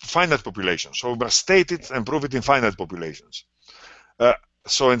do finite populations. So we must state it and prove it in finite populations.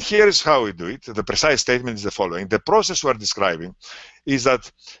 And here is how we do it. The precise statement is the following. The process we're describing is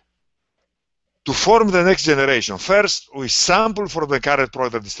that to form the next generation, first we sample from the current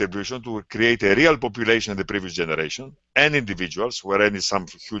product distribution to create a real population in the previous generation, n individuals, where n is some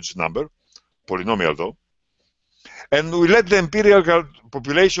huge number, polynomial though. And we let the empirical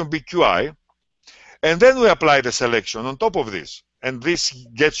population be Qi, and then we apply the selection on top of this. And this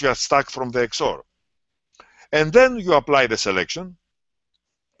gets you a stack from the XOR. And then you apply the selection,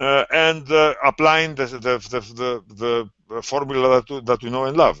 and applying the formula that we know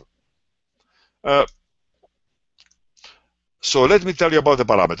and love. So let me tell you about the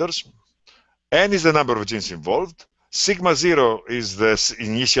parameters. N is the number of genes involved. Sigma 0 is the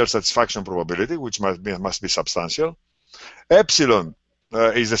initial satisfaction probability, which must be substantial. Epsilon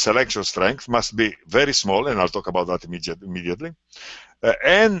is the selection strength, must be very small, and I'll talk about that immediately.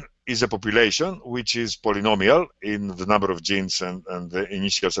 N is a population, which is polynomial in the number of genes and the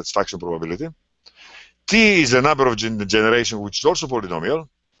initial satisfaction probability. T is the number of generation, which is also polynomial.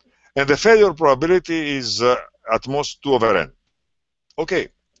 And the failure probability is at most 2 over n. Okay.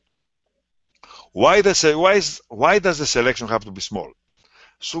 Why does the selection have to be small?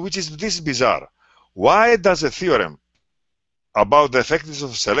 So this is bizarre. Why does a theorem about the effectiveness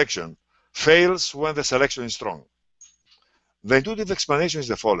of selection fails when the selection is strong? The intuitive explanation is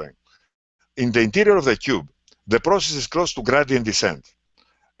the following. In the interior of the cube, the process is close to gradient descent.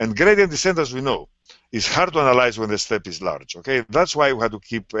 And gradient descent, as we know, is hard to analyze when the step is large. Okay, that's why we had to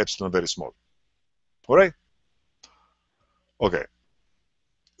keep epsilon very small. All right? Okay.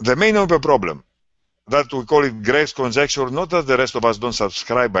 The main number problem, that we call it Greg's conjecture, not that the rest of us don't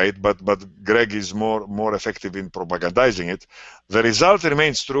subscribe by it, but Greg is more effective in propagandizing it. The result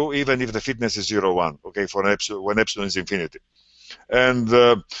remains true even if the fitness is 0, 1, okay, for an epsilon, when epsilon is infinity. And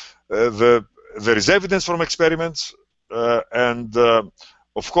there is evidence from experiments, and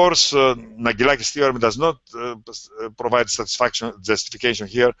of course, Nagilaki's theorem does not provide justification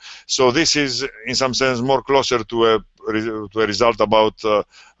here. So this is, in some sense, more closer to a result about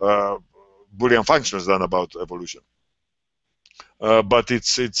Boolean functions than about evolution. But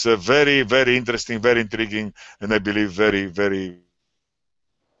it's a very, very interesting, very intriguing, and I believe very, very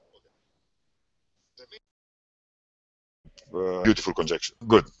beautiful conjecture.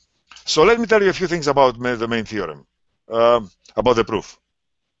 Good. So let me tell you a few things about the main theorem, about the proof.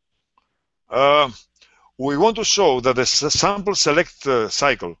 We want to show that the sample select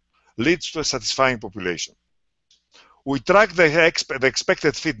cycle leads to a satisfying population. We track the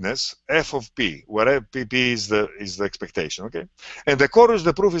expected fitness, f of p, where p is the expectation, okay? And the chorus,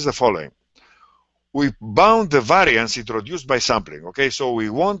 the proof is the following. We bound the variance introduced by sampling, okay? So we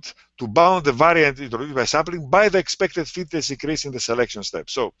want to bound the variance introduced by sampling by the expected fitness increase in the selection step.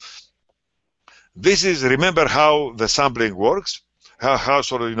 So this is, remember how the sampling works, how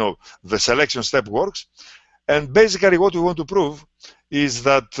sort of, you know, the selection step works. And basically what we want to prove is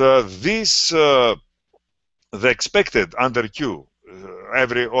that the expected under Q,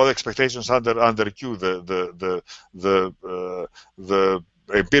 all expectations under Q, the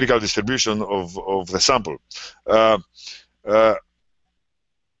empirical distribution of the sample,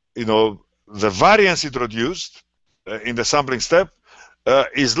 you know, the variance introduced in the sampling step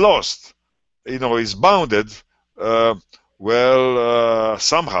is lost, you know, is bounded Well,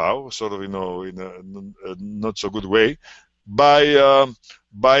 somehow, sort of, in a not so good way, by the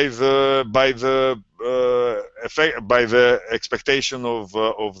expectation of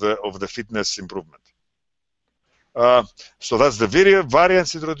the fitness improvement. So that's the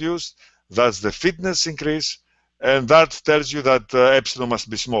variance introduced. That's the fitness increase, and that tells you that epsilon must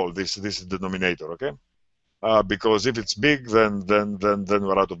be small. This is the denominator, okay? Because if it's big, then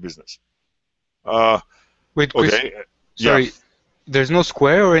we're out of business. Wait, Chris, okay. Sorry, Yeah. there's no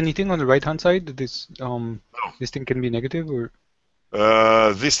square or anything on the right-hand side? This No. this thing can be negative, or?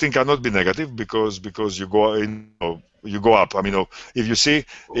 This thing cannot be negative because you go up. I mean, if you see,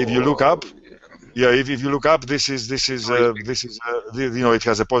 if you look up, yeah, if you look up, this is it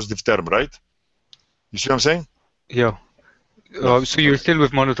has a positive term, right? You see what I'm saying? Yeah. No. So you're still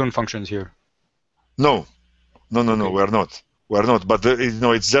with monotone functions here? No, Okay. we're not. We're not. But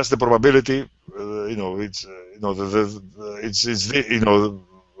it's just the probability. It's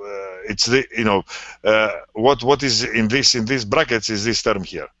what is in these brackets is this term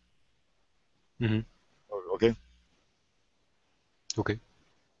here. Mm-hmm. Okay. Okay.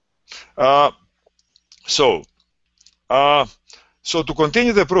 So to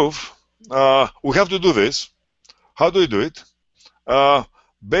continue the proof, we have to do this. How do we do it?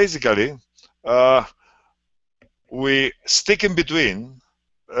 Basically, we stick in between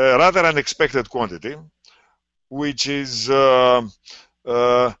a rather unexpected quantity, which is the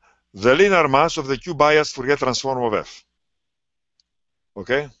linear mass of the Q-biased Fourier transform of F.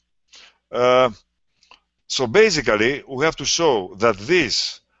 Okay? So basically, we have to show that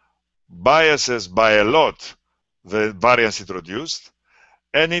this biases by a lot the variance introduced,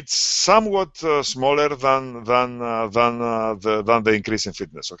 and it's somewhat smaller than the increase in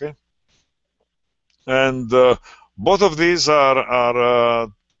fitness. Okay, and both of these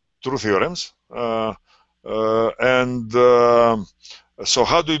are true theorems. So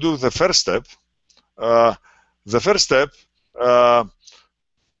how do you do the first step? The first step,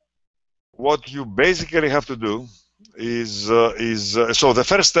 what you basically have to do is so the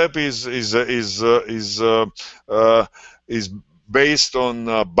first step is based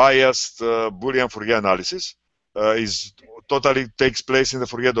on biased Boolean Fourier analysis. Is totally takes place in the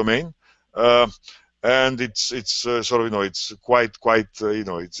Fourier domain, and it's sort of it's quite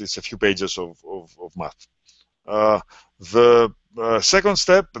it's a few pages of math. The second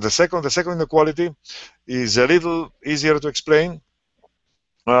step, the second inequality, is a little easier to explain.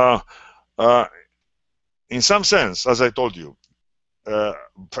 In some sense, as I told you,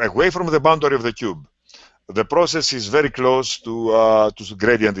 away from the boundary of the cube, the process is very close to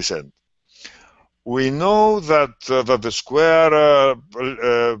gradient descent. We know that the square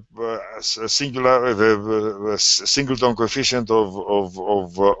singleton coefficient of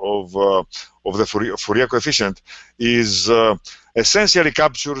the Fourier coefficient is essentially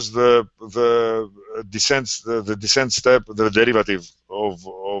captures the descent step, the derivative of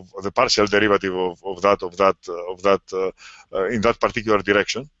the partial derivative of that in that particular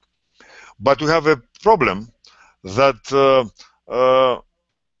direction. But we have a problem that the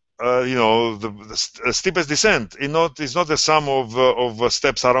steepest descent is not the sum of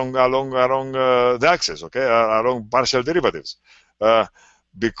steps along the axis, okay, along partial derivatives,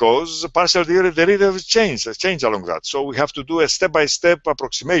 because partial derivatives change along that. So we have to do a step-by-step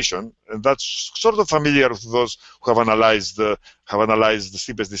approximation, and that's sort of familiar to those who have analyzed the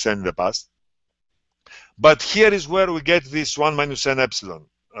steepest descent in the past. But here is where we get this 1 minus n epsilon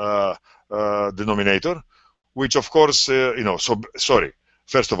denominator, which of course sorry.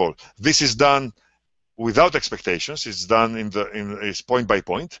 First of all, this is done without expectations. It's done it's point by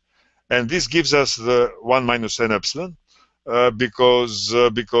point, and this gives us the 1 minus n epsilon because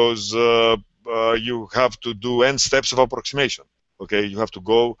you have to do n steps of approximation. Okay, you have to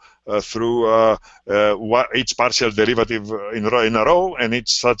go through each partial derivative in a row, and each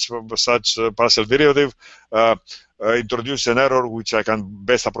such partial derivative introduce an error which I can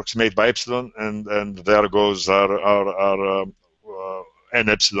best approximate by epsilon, and there goes our n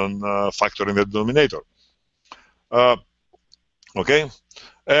epsilon factor in the denominator. Okay,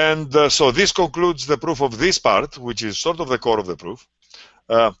 and so this concludes the proof of this part, which is sort of the core of the proof.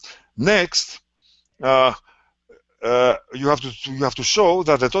 Next, you have to show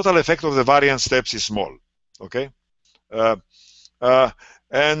that the total effect of the variance steps is small. Okay,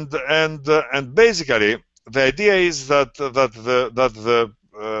 and basically the idea is that the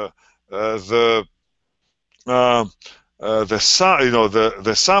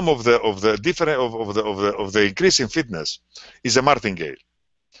sum of the increase in fitness is a martingale,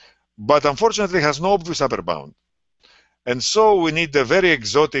 but unfortunately has no obvious upper bound. And so we need a very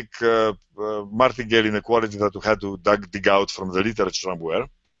exotic martingale inequality that we had to dig out from the literature somewhere.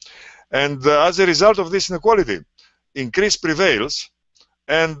 And as a result of this inequality, increase prevails,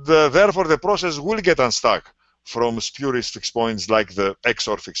 and therefore the process will get unstuck from spurious fixed points like the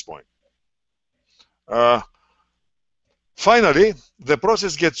XOR fixed point. Finally, the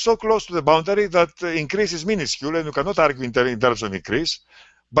process gets so close to the boundary that increase is minuscule, and you cannot argue in terms of increase.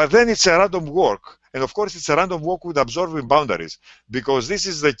 But then it's a random walk, and of course it's a random walk with absorbing boundaries, because this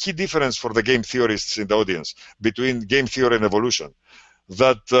is the key difference for the game theorists in the audience between game theory and evolution.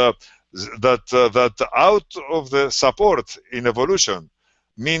 That out of the support in evolution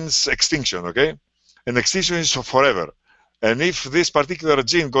means extinction, okay? And extinction is forever. And if this particular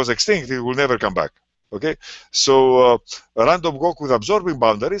gene goes extinct, it will never come back. Okay, so a random walk with absorbing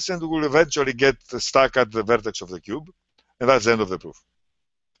boundaries, and we will eventually get stuck at the vertex of the cube, and that's the end of the proof.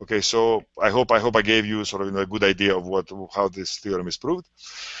 Okay, so I hope I gave you sort of a good idea of how this theorem is proved.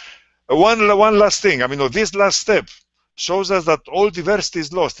 One last thing. I mean, this last step shows us that all diversity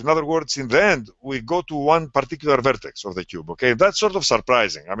is lost. In other words, in the end, we go to one particular vertex of the cube. Okay, that's sort of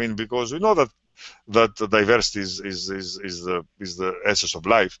surprising. I mean, because we know that diversity is the essence of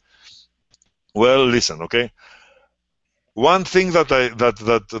life. Well, listen, okay. One thing that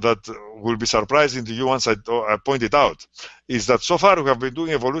will be surprising to you once I point it out is that so far we have been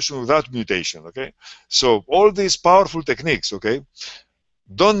doing evolution without mutation. Okay, so all these powerful techniques, okay,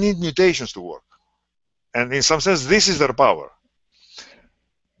 don't need mutations to work, and in some sense, this is their power.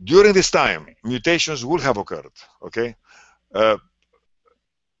 During this time, mutations will have occurred. Okay.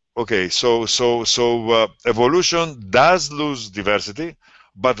 Okay, so evolution does lose diversity,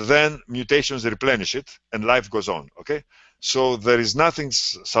 but then mutations replenish it, and life goes on. Okay, so there is nothing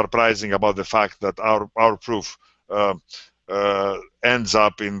surprising about the fact that our proof ends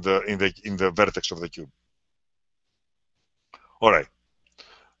up in the vertex of the cube. All right.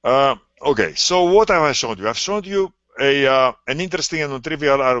 Okay, so what have I shown you? I've shown you an interesting and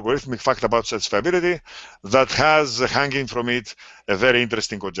non-trivial algorithmic fact about such fiability that has hanging from it a very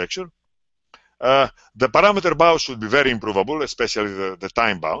interesting conjecture. The parameter bound should be very improvable, especially the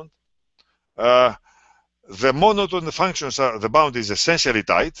time bound. The monotone functions, the bound is essentially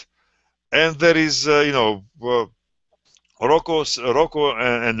tight, and there is, Rocco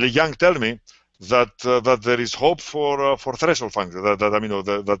and Young tell me that there is hope for threshold functions.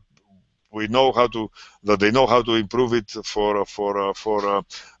 That we know how to, that they know how to improve it for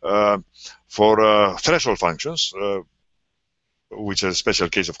threshold functions, which is a special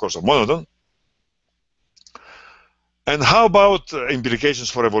case, of course, of monotone. And how about implications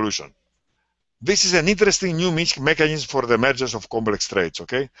for evolution? This is an interesting new mechanism for the emergence of complex traits,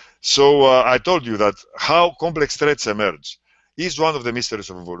 okay? So I told you that how complex traits emerge is one of the mysteries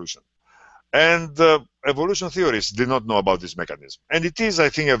of evolution. And evolution theorists did not know about this mechanism. And it is, I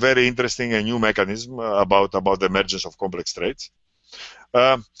think, a very interesting and new mechanism about the emergence of complex traits.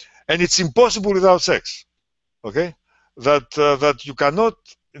 And it's impossible without sex, okay? That you cannot,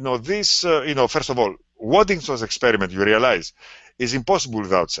 first of all, Waddington's experiment, you realize, is impossible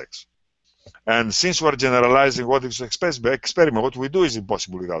without sex. And since we're generalizing Waddington's experiment, what we do is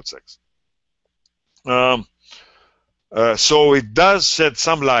impossible without sex. So it does shed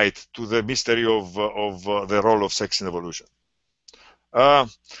some light to the mystery of the role of sex in evolution. I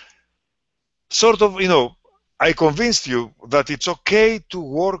convinced you that it's okay to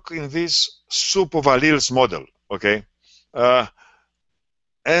work in this soup of alleles model, okay?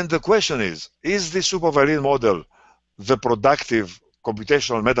 And the question is the soup of allele model the productive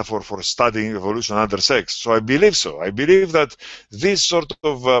computational metaphor for studying evolution under sex? So I believe so. I believe that this sort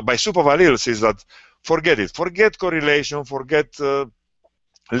of, by soup of alleles, is that forget it. Forget correlation, forget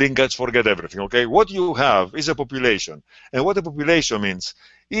linkage, forget everything, okay? What you have is a population. And what a population means,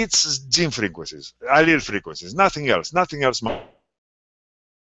 it's gene frequencies, allele frequencies, nothing else. Nothing else matters.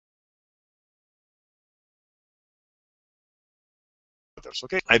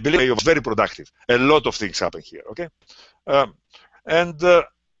 Okay, I believe it's very productive. A lot of things happen here. Okay,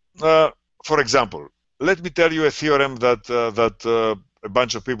 for example, let me tell you a theorem that a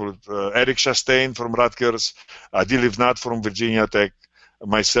bunch of people, Eric Chastain from Rutgers, Adi Livnat from Virginia Tech,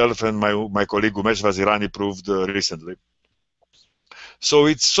 myself and my colleague Umesh Vazirani proved recently. So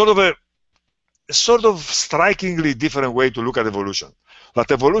it's sort of strikingly different way to look at evolution. That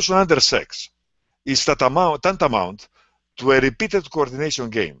evolution under sex is tantamount to a repeated coordination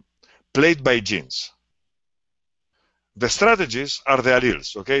game played by genes. The strategies are the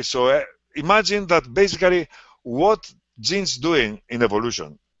alleles, okay? So imagine that basically what genes doing in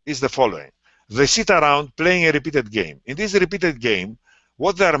evolution is the following. They sit around playing a repeated game. In this repeated game,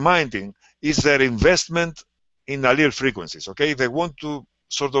 what they are minding is their investment in allele frequencies. Okay, they want to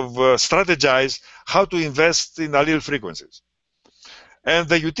sort of strategize how to invest in allele frequencies. And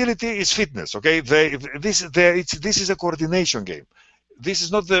the utility is fitness. Okay, this is a coordination game. This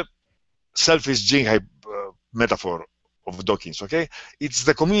is not the selfish gene metaphor of Dawkins. Okay, it's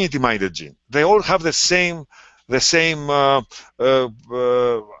the community-minded gene. They all have the same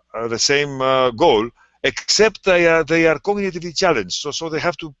goal, except they are cognitively challenged. So they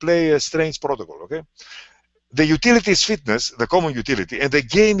have to play a strange protocol. Okay. The utility is fitness, the common utility, and the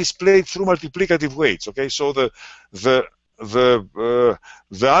game is played through multiplicative weights. Okay, so the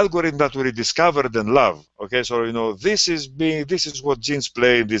algorithm that we discovered and love. Okay, so this is what genes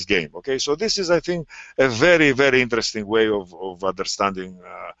play in this game. Okay, so this is, I think, a very, very interesting way of understanding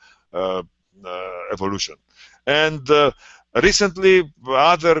evolution. And recently,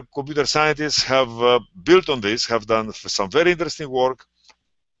 other computer scientists have built on this, have done some very interesting work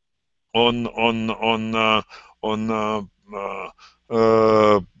on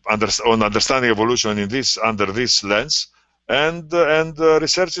understanding evolution under this lens, and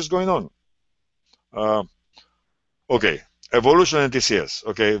research is going on. Okay, evolution and TCS.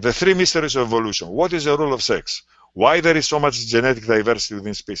 Okay, the three mysteries of evolution. What is the role of sex? Why there is so much genetic diversity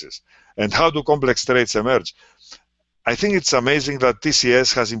within species? And how do complex traits emerge? I think it's amazing that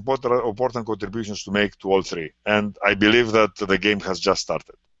TCS has important contributions to make to all three, and I believe that the game has just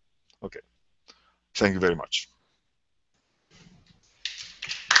started. Okay, thank you very much.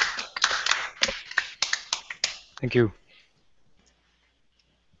 Thank you.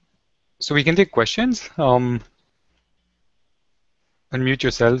 So we can take questions. Unmute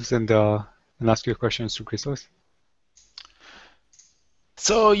yourselves and ask your questions to Christos.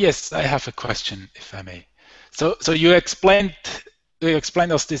 So yes, I have a question, if I may. So you explained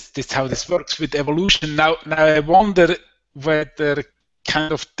us this how this works with evolution. Now I wonder whether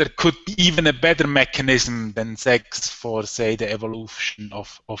there could be even a better mechanism than sex for, say, the evolution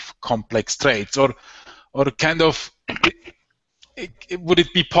of complex traits, or kind of would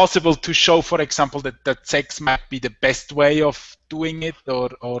it be possible to show, for example, that sex might be the best way of doing it, or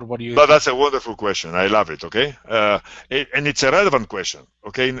what do you? No, that's a wonderful question. I love it. Okay, and it's a relevant question.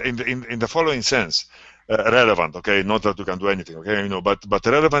 Okay, in the following sense, relevant. Okay, not that you can do anything. Okay, but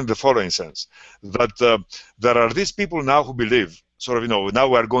relevant in the following sense, that there are these people now who believe, sort of, now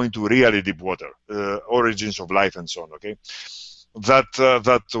we are going to really deep water, origins of life and so on. Okay,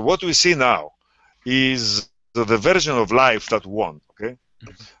 that what we see now is the version of life that won. Okay,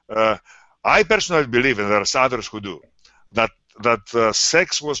 I personally believe, and there are others who do, that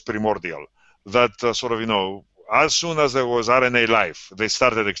sex was primordial. That sort of, as soon as there was RNA life, they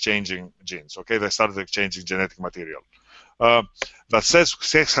started exchanging genes. Okay, they started exchanging genetic material. That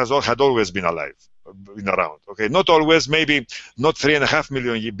sex had always been alive, been around. Okay, not always, maybe not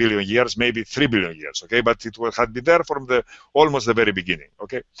 3.5 billion years, maybe 3 billion years. Okay, but it had been there from almost the very beginning.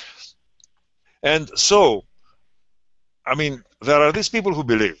 Okay, and so, I mean, there are these people who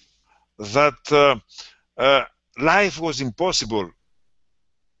believe that life was impossible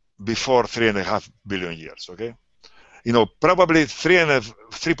before 3.5 billion years. Okay, probably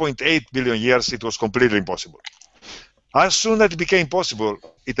 3.8 billion years it was completely impossible. As soon as it became possible,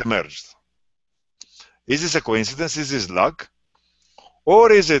 it emerged. Is this a coincidence? Is this luck?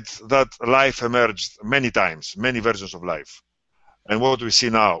 Or is it that life emerged many times, many versions of life, and what we see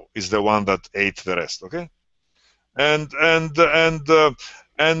now is the one that ate the rest? Okay,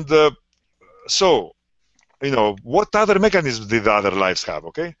 so, what other mechanisms did the other lives have?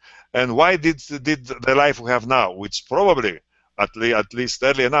 Okay, and why did the life we have now, which probably at least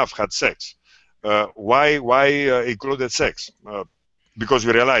early enough had sex, why included sex? Because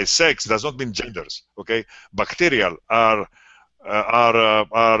we realize sex does not mean genders. Okay, bacterial are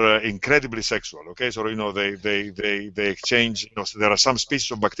incredibly sexual. Okay, so they exchange. There are some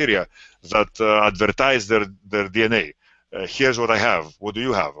species of bacteria that advertise their DNA. Here's what I have. What do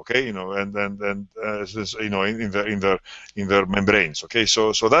you have? Okay, in their membranes. Okay,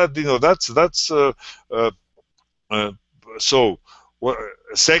 so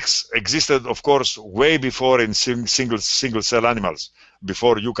sex existed, of course, way before in single cell animals,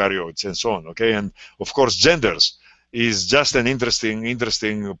 before eukaryotes and so on. Okay, and of course, genders is just an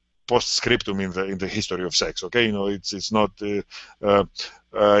interesting postscriptum in the history of sex. Okay, it was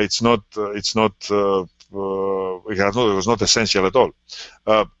not essential at all.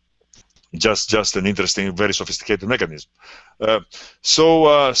 Just an interesting, very sophisticated mechanism.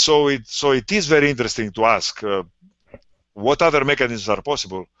 So it is very interesting to ask what other mechanisms are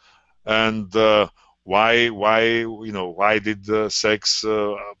possible, and why did sex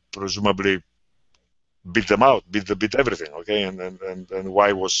presumably beat them out, beat everything? Okay, and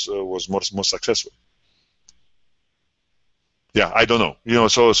why was more successful? Yeah, I don't know. You know,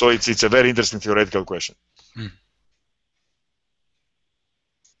 so it's a very interesting theoretical question.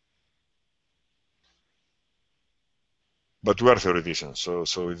 But we are theoreticians, so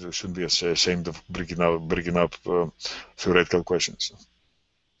it shouldn't be ashamed of breaking up theoretical questions.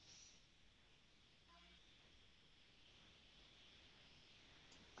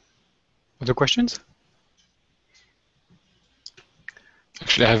 Other questions?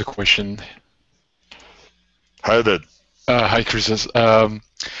 Actually, I have a question. Hi, Dad. Hi, Christos.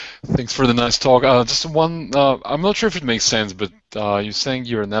 Thanks for the nice talk. Just one, I'm not sure if it makes sense, but you're saying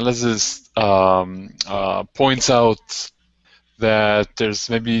your analysis points out that there's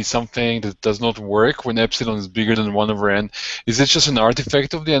maybe something that does not work when epsilon is bigger than 1/n. Is it just an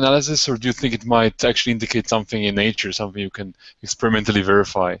artifact of the analysis, or do you think it might actually indicate something in nature, something you can experimentally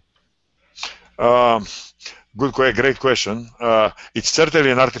verify? Great question. It's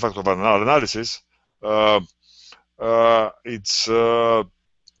certainly an artifact of our analysis. I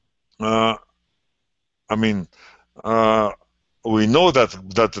mean, we know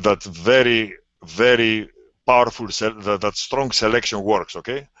that very, very powerful, that strong selection works.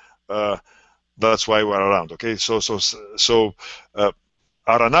 Okay, that's why we're around. Okay, so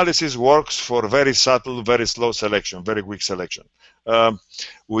our analysis works for very subtle, very slow selection, very weak selection.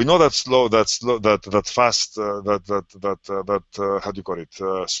 We know that fast, how do you call it?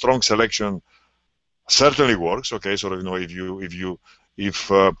 Strong selection certainly works. Okay, so you know,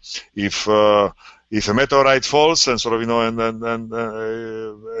 if a meteorite falls and sort of, you know, and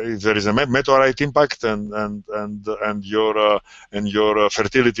if there is a meteorite impact and your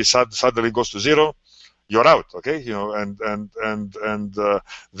fertility suddenly goes to zero, you're out. Okay, you know, and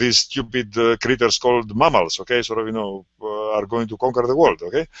these stupid critters called mammals, okay, sort of, you know, are going to conquer the world.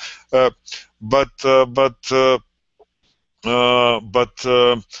 Okay,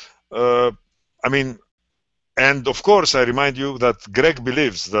 I mean. And of course, I remind you that Greg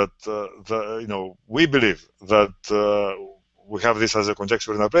believes that, you know, we believe that we have this as a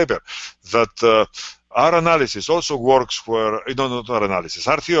conjecture in our paper, that our analysis also works where, no, not our analysis,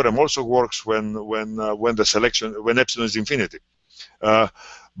 our theorem also works when the selection, when epsilon is infinity. And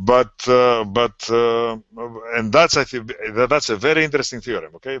that's, I think, that's a very interesting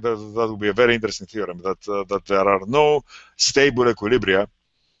theorem. Okay, that will be a very interesting theorem, that there are no stable equilibria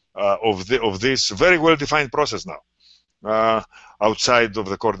of this very well-defined process now, outside of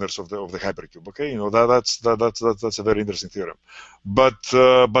the corners of the hypercube. Okay, you know, that's a very interesting theorem, but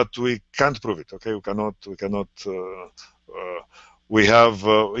we can't prove it. Okay, we cannot. We have,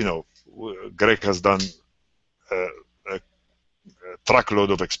 you know, Greg has done a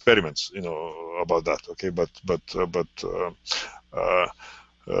truckload of experiments, you know, about that. Okay, but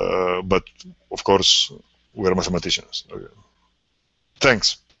of course we're mathematicians. Okay.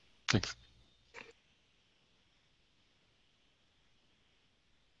 Thanks. Thanks.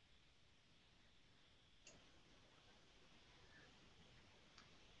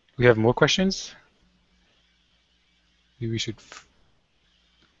 We have more questions? Maybe we should.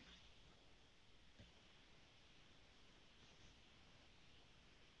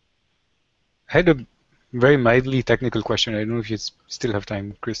 I had a very mildly technical question. I don't know if you still have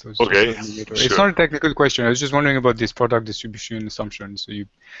time, Christos. Okay. Sure. It's not a technical question. I was just wondering about this product distribution assumption. So you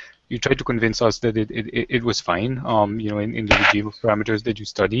tried to convince us that it was fine. You know, in the redeemable parameters that you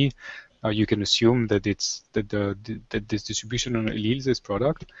study, you can assume that that this distribution on alleles is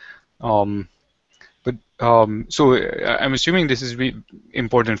product. But so I'm assuming this is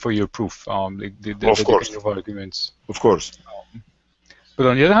important for your proof. Like the kind of arguments. Of course. But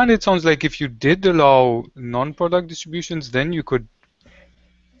on the other hand, it sounds like if you did allow non-product distributions, then you could,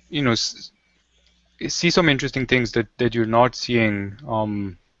 you know, see some interesting things that you're not seeing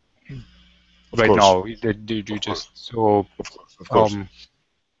right now. That you just so. Of course.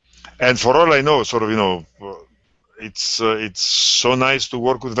 And for all I know, sort of, you know, it's so nice to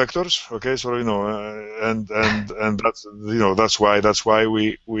work with vectors. Okay, so, you know, and that's, you know, that's why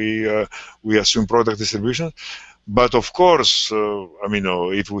we assume product distribution. But of course, I mean,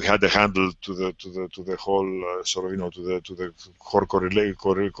 if we had a handle to the whole sort of, you know, to the whole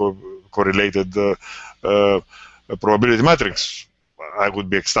correlated probability matrix, I would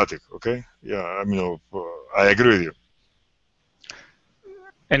be ecstatic. Okay, yeah, I mean, I agree with you.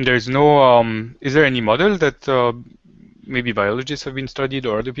 And there's no, is there any model that maybe biologists have been studied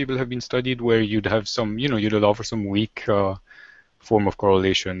or other people have been studied where you'd have some, you know, you'd allow for some weak form of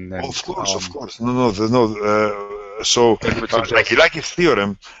correlation? And, of course. No. So Nagirakis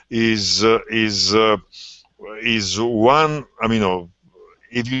theorem is one. I mean,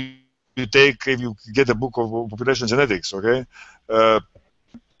 if you get a book of population genetics, okay,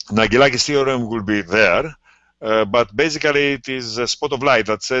 Nagirakis theorem will be there. But basically, it is a spot of light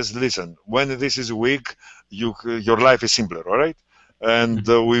that says, listen, when this is weak, your life is simpler, all right? And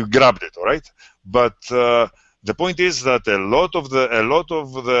we grabbed it, all right? But the point is that a lot of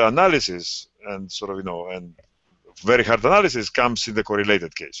the analysis and sort of, and very hard analysis comes in the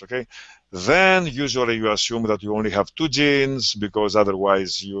correlated case, okay? Then usually you assume that you only have 2 genes because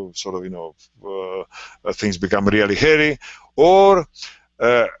otherwise you sort of, things become really hairy. Or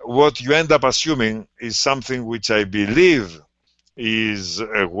what you end up assuming is something which I believe is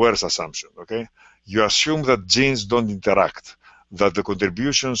a worse assumption, okay? You assume that genes don't interact, that the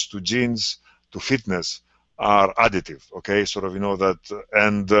contributions to genes to fitness are additive, okay? Sort of, that,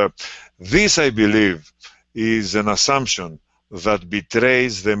 and this, I believe, is an assumption that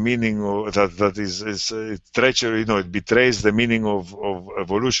betrays the meaning of that is treachery. It betrays the meaning of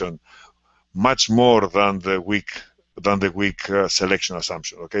evolution much more than the weak selection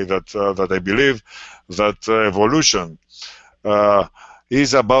assumption. Okay, that I believe that evolution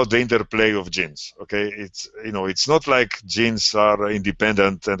is about the interplay of genes. Okay, it's not like genes are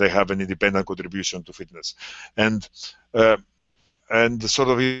independent and they have an independent contribution to fitness, and sort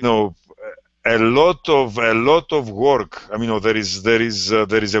of a lot of work. I mean, there is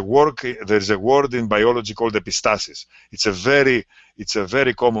a word in biology called epistasis. It's a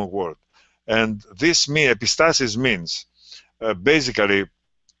very common word, and epistasis means basically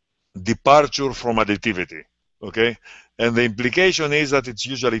departure from additivity. Okay, and the implication is that it's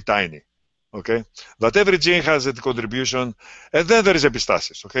usually tiny. Okay, that every gene has a contribution, and then there is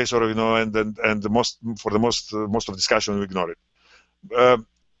epistasis. Okay, sort of, and most of discussion we ignore it.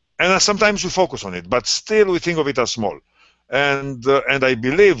 And sometimes we focus on it, but still we think of it as small. And I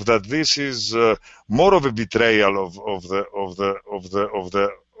believe that this is more of a betrayal of the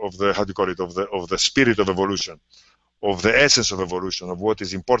how do you call it, of the spirit of evolution, of the essence of evolution, of what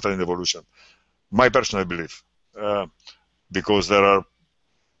is important in evolution. My personal belief, because there are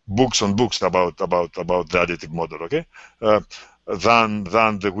books on books about the additive model, okay, than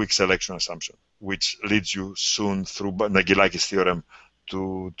the weak selection assumption, which leads you soon through Nagilakis theorem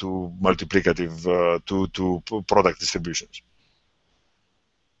to multiplicative to product distributions.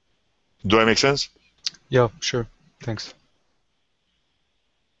 Do I make sense? Yeah, sure. Thanks.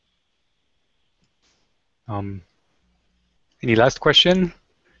 Any last question?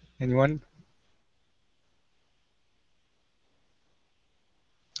 Anyone?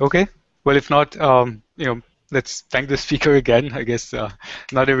 Okay. Well, if not, let's thank the speaker again. I guess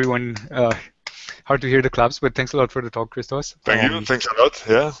not everyone. Hard to hear the claps, but thanks a lot for the talk, Christos. Thank you. Thanks a lot.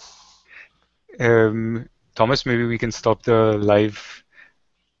 Yeah. Thomas, maybe we can stop the live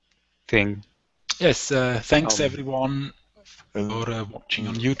thing. Yes. Thanks everyone for watching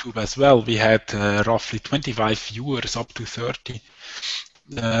on YouTube as well. We had roughly 25 viewers, up to 30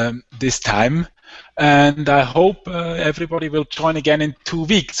 this time, and I hope everybody will join again in 2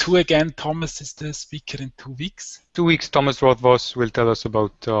 weeks. Who again, Thomas, is the speaker in 2 weeks? 2 weeks, Thomas Rothvos will tell us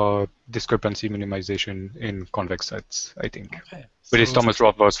about discrepancy minimization in convex sets, I think. Okay. But it's Thomas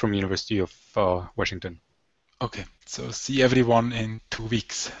Rothvos from University of Washington. Okay, so see everyone in 2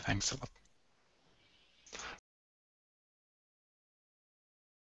 weeks. Thanks a lot.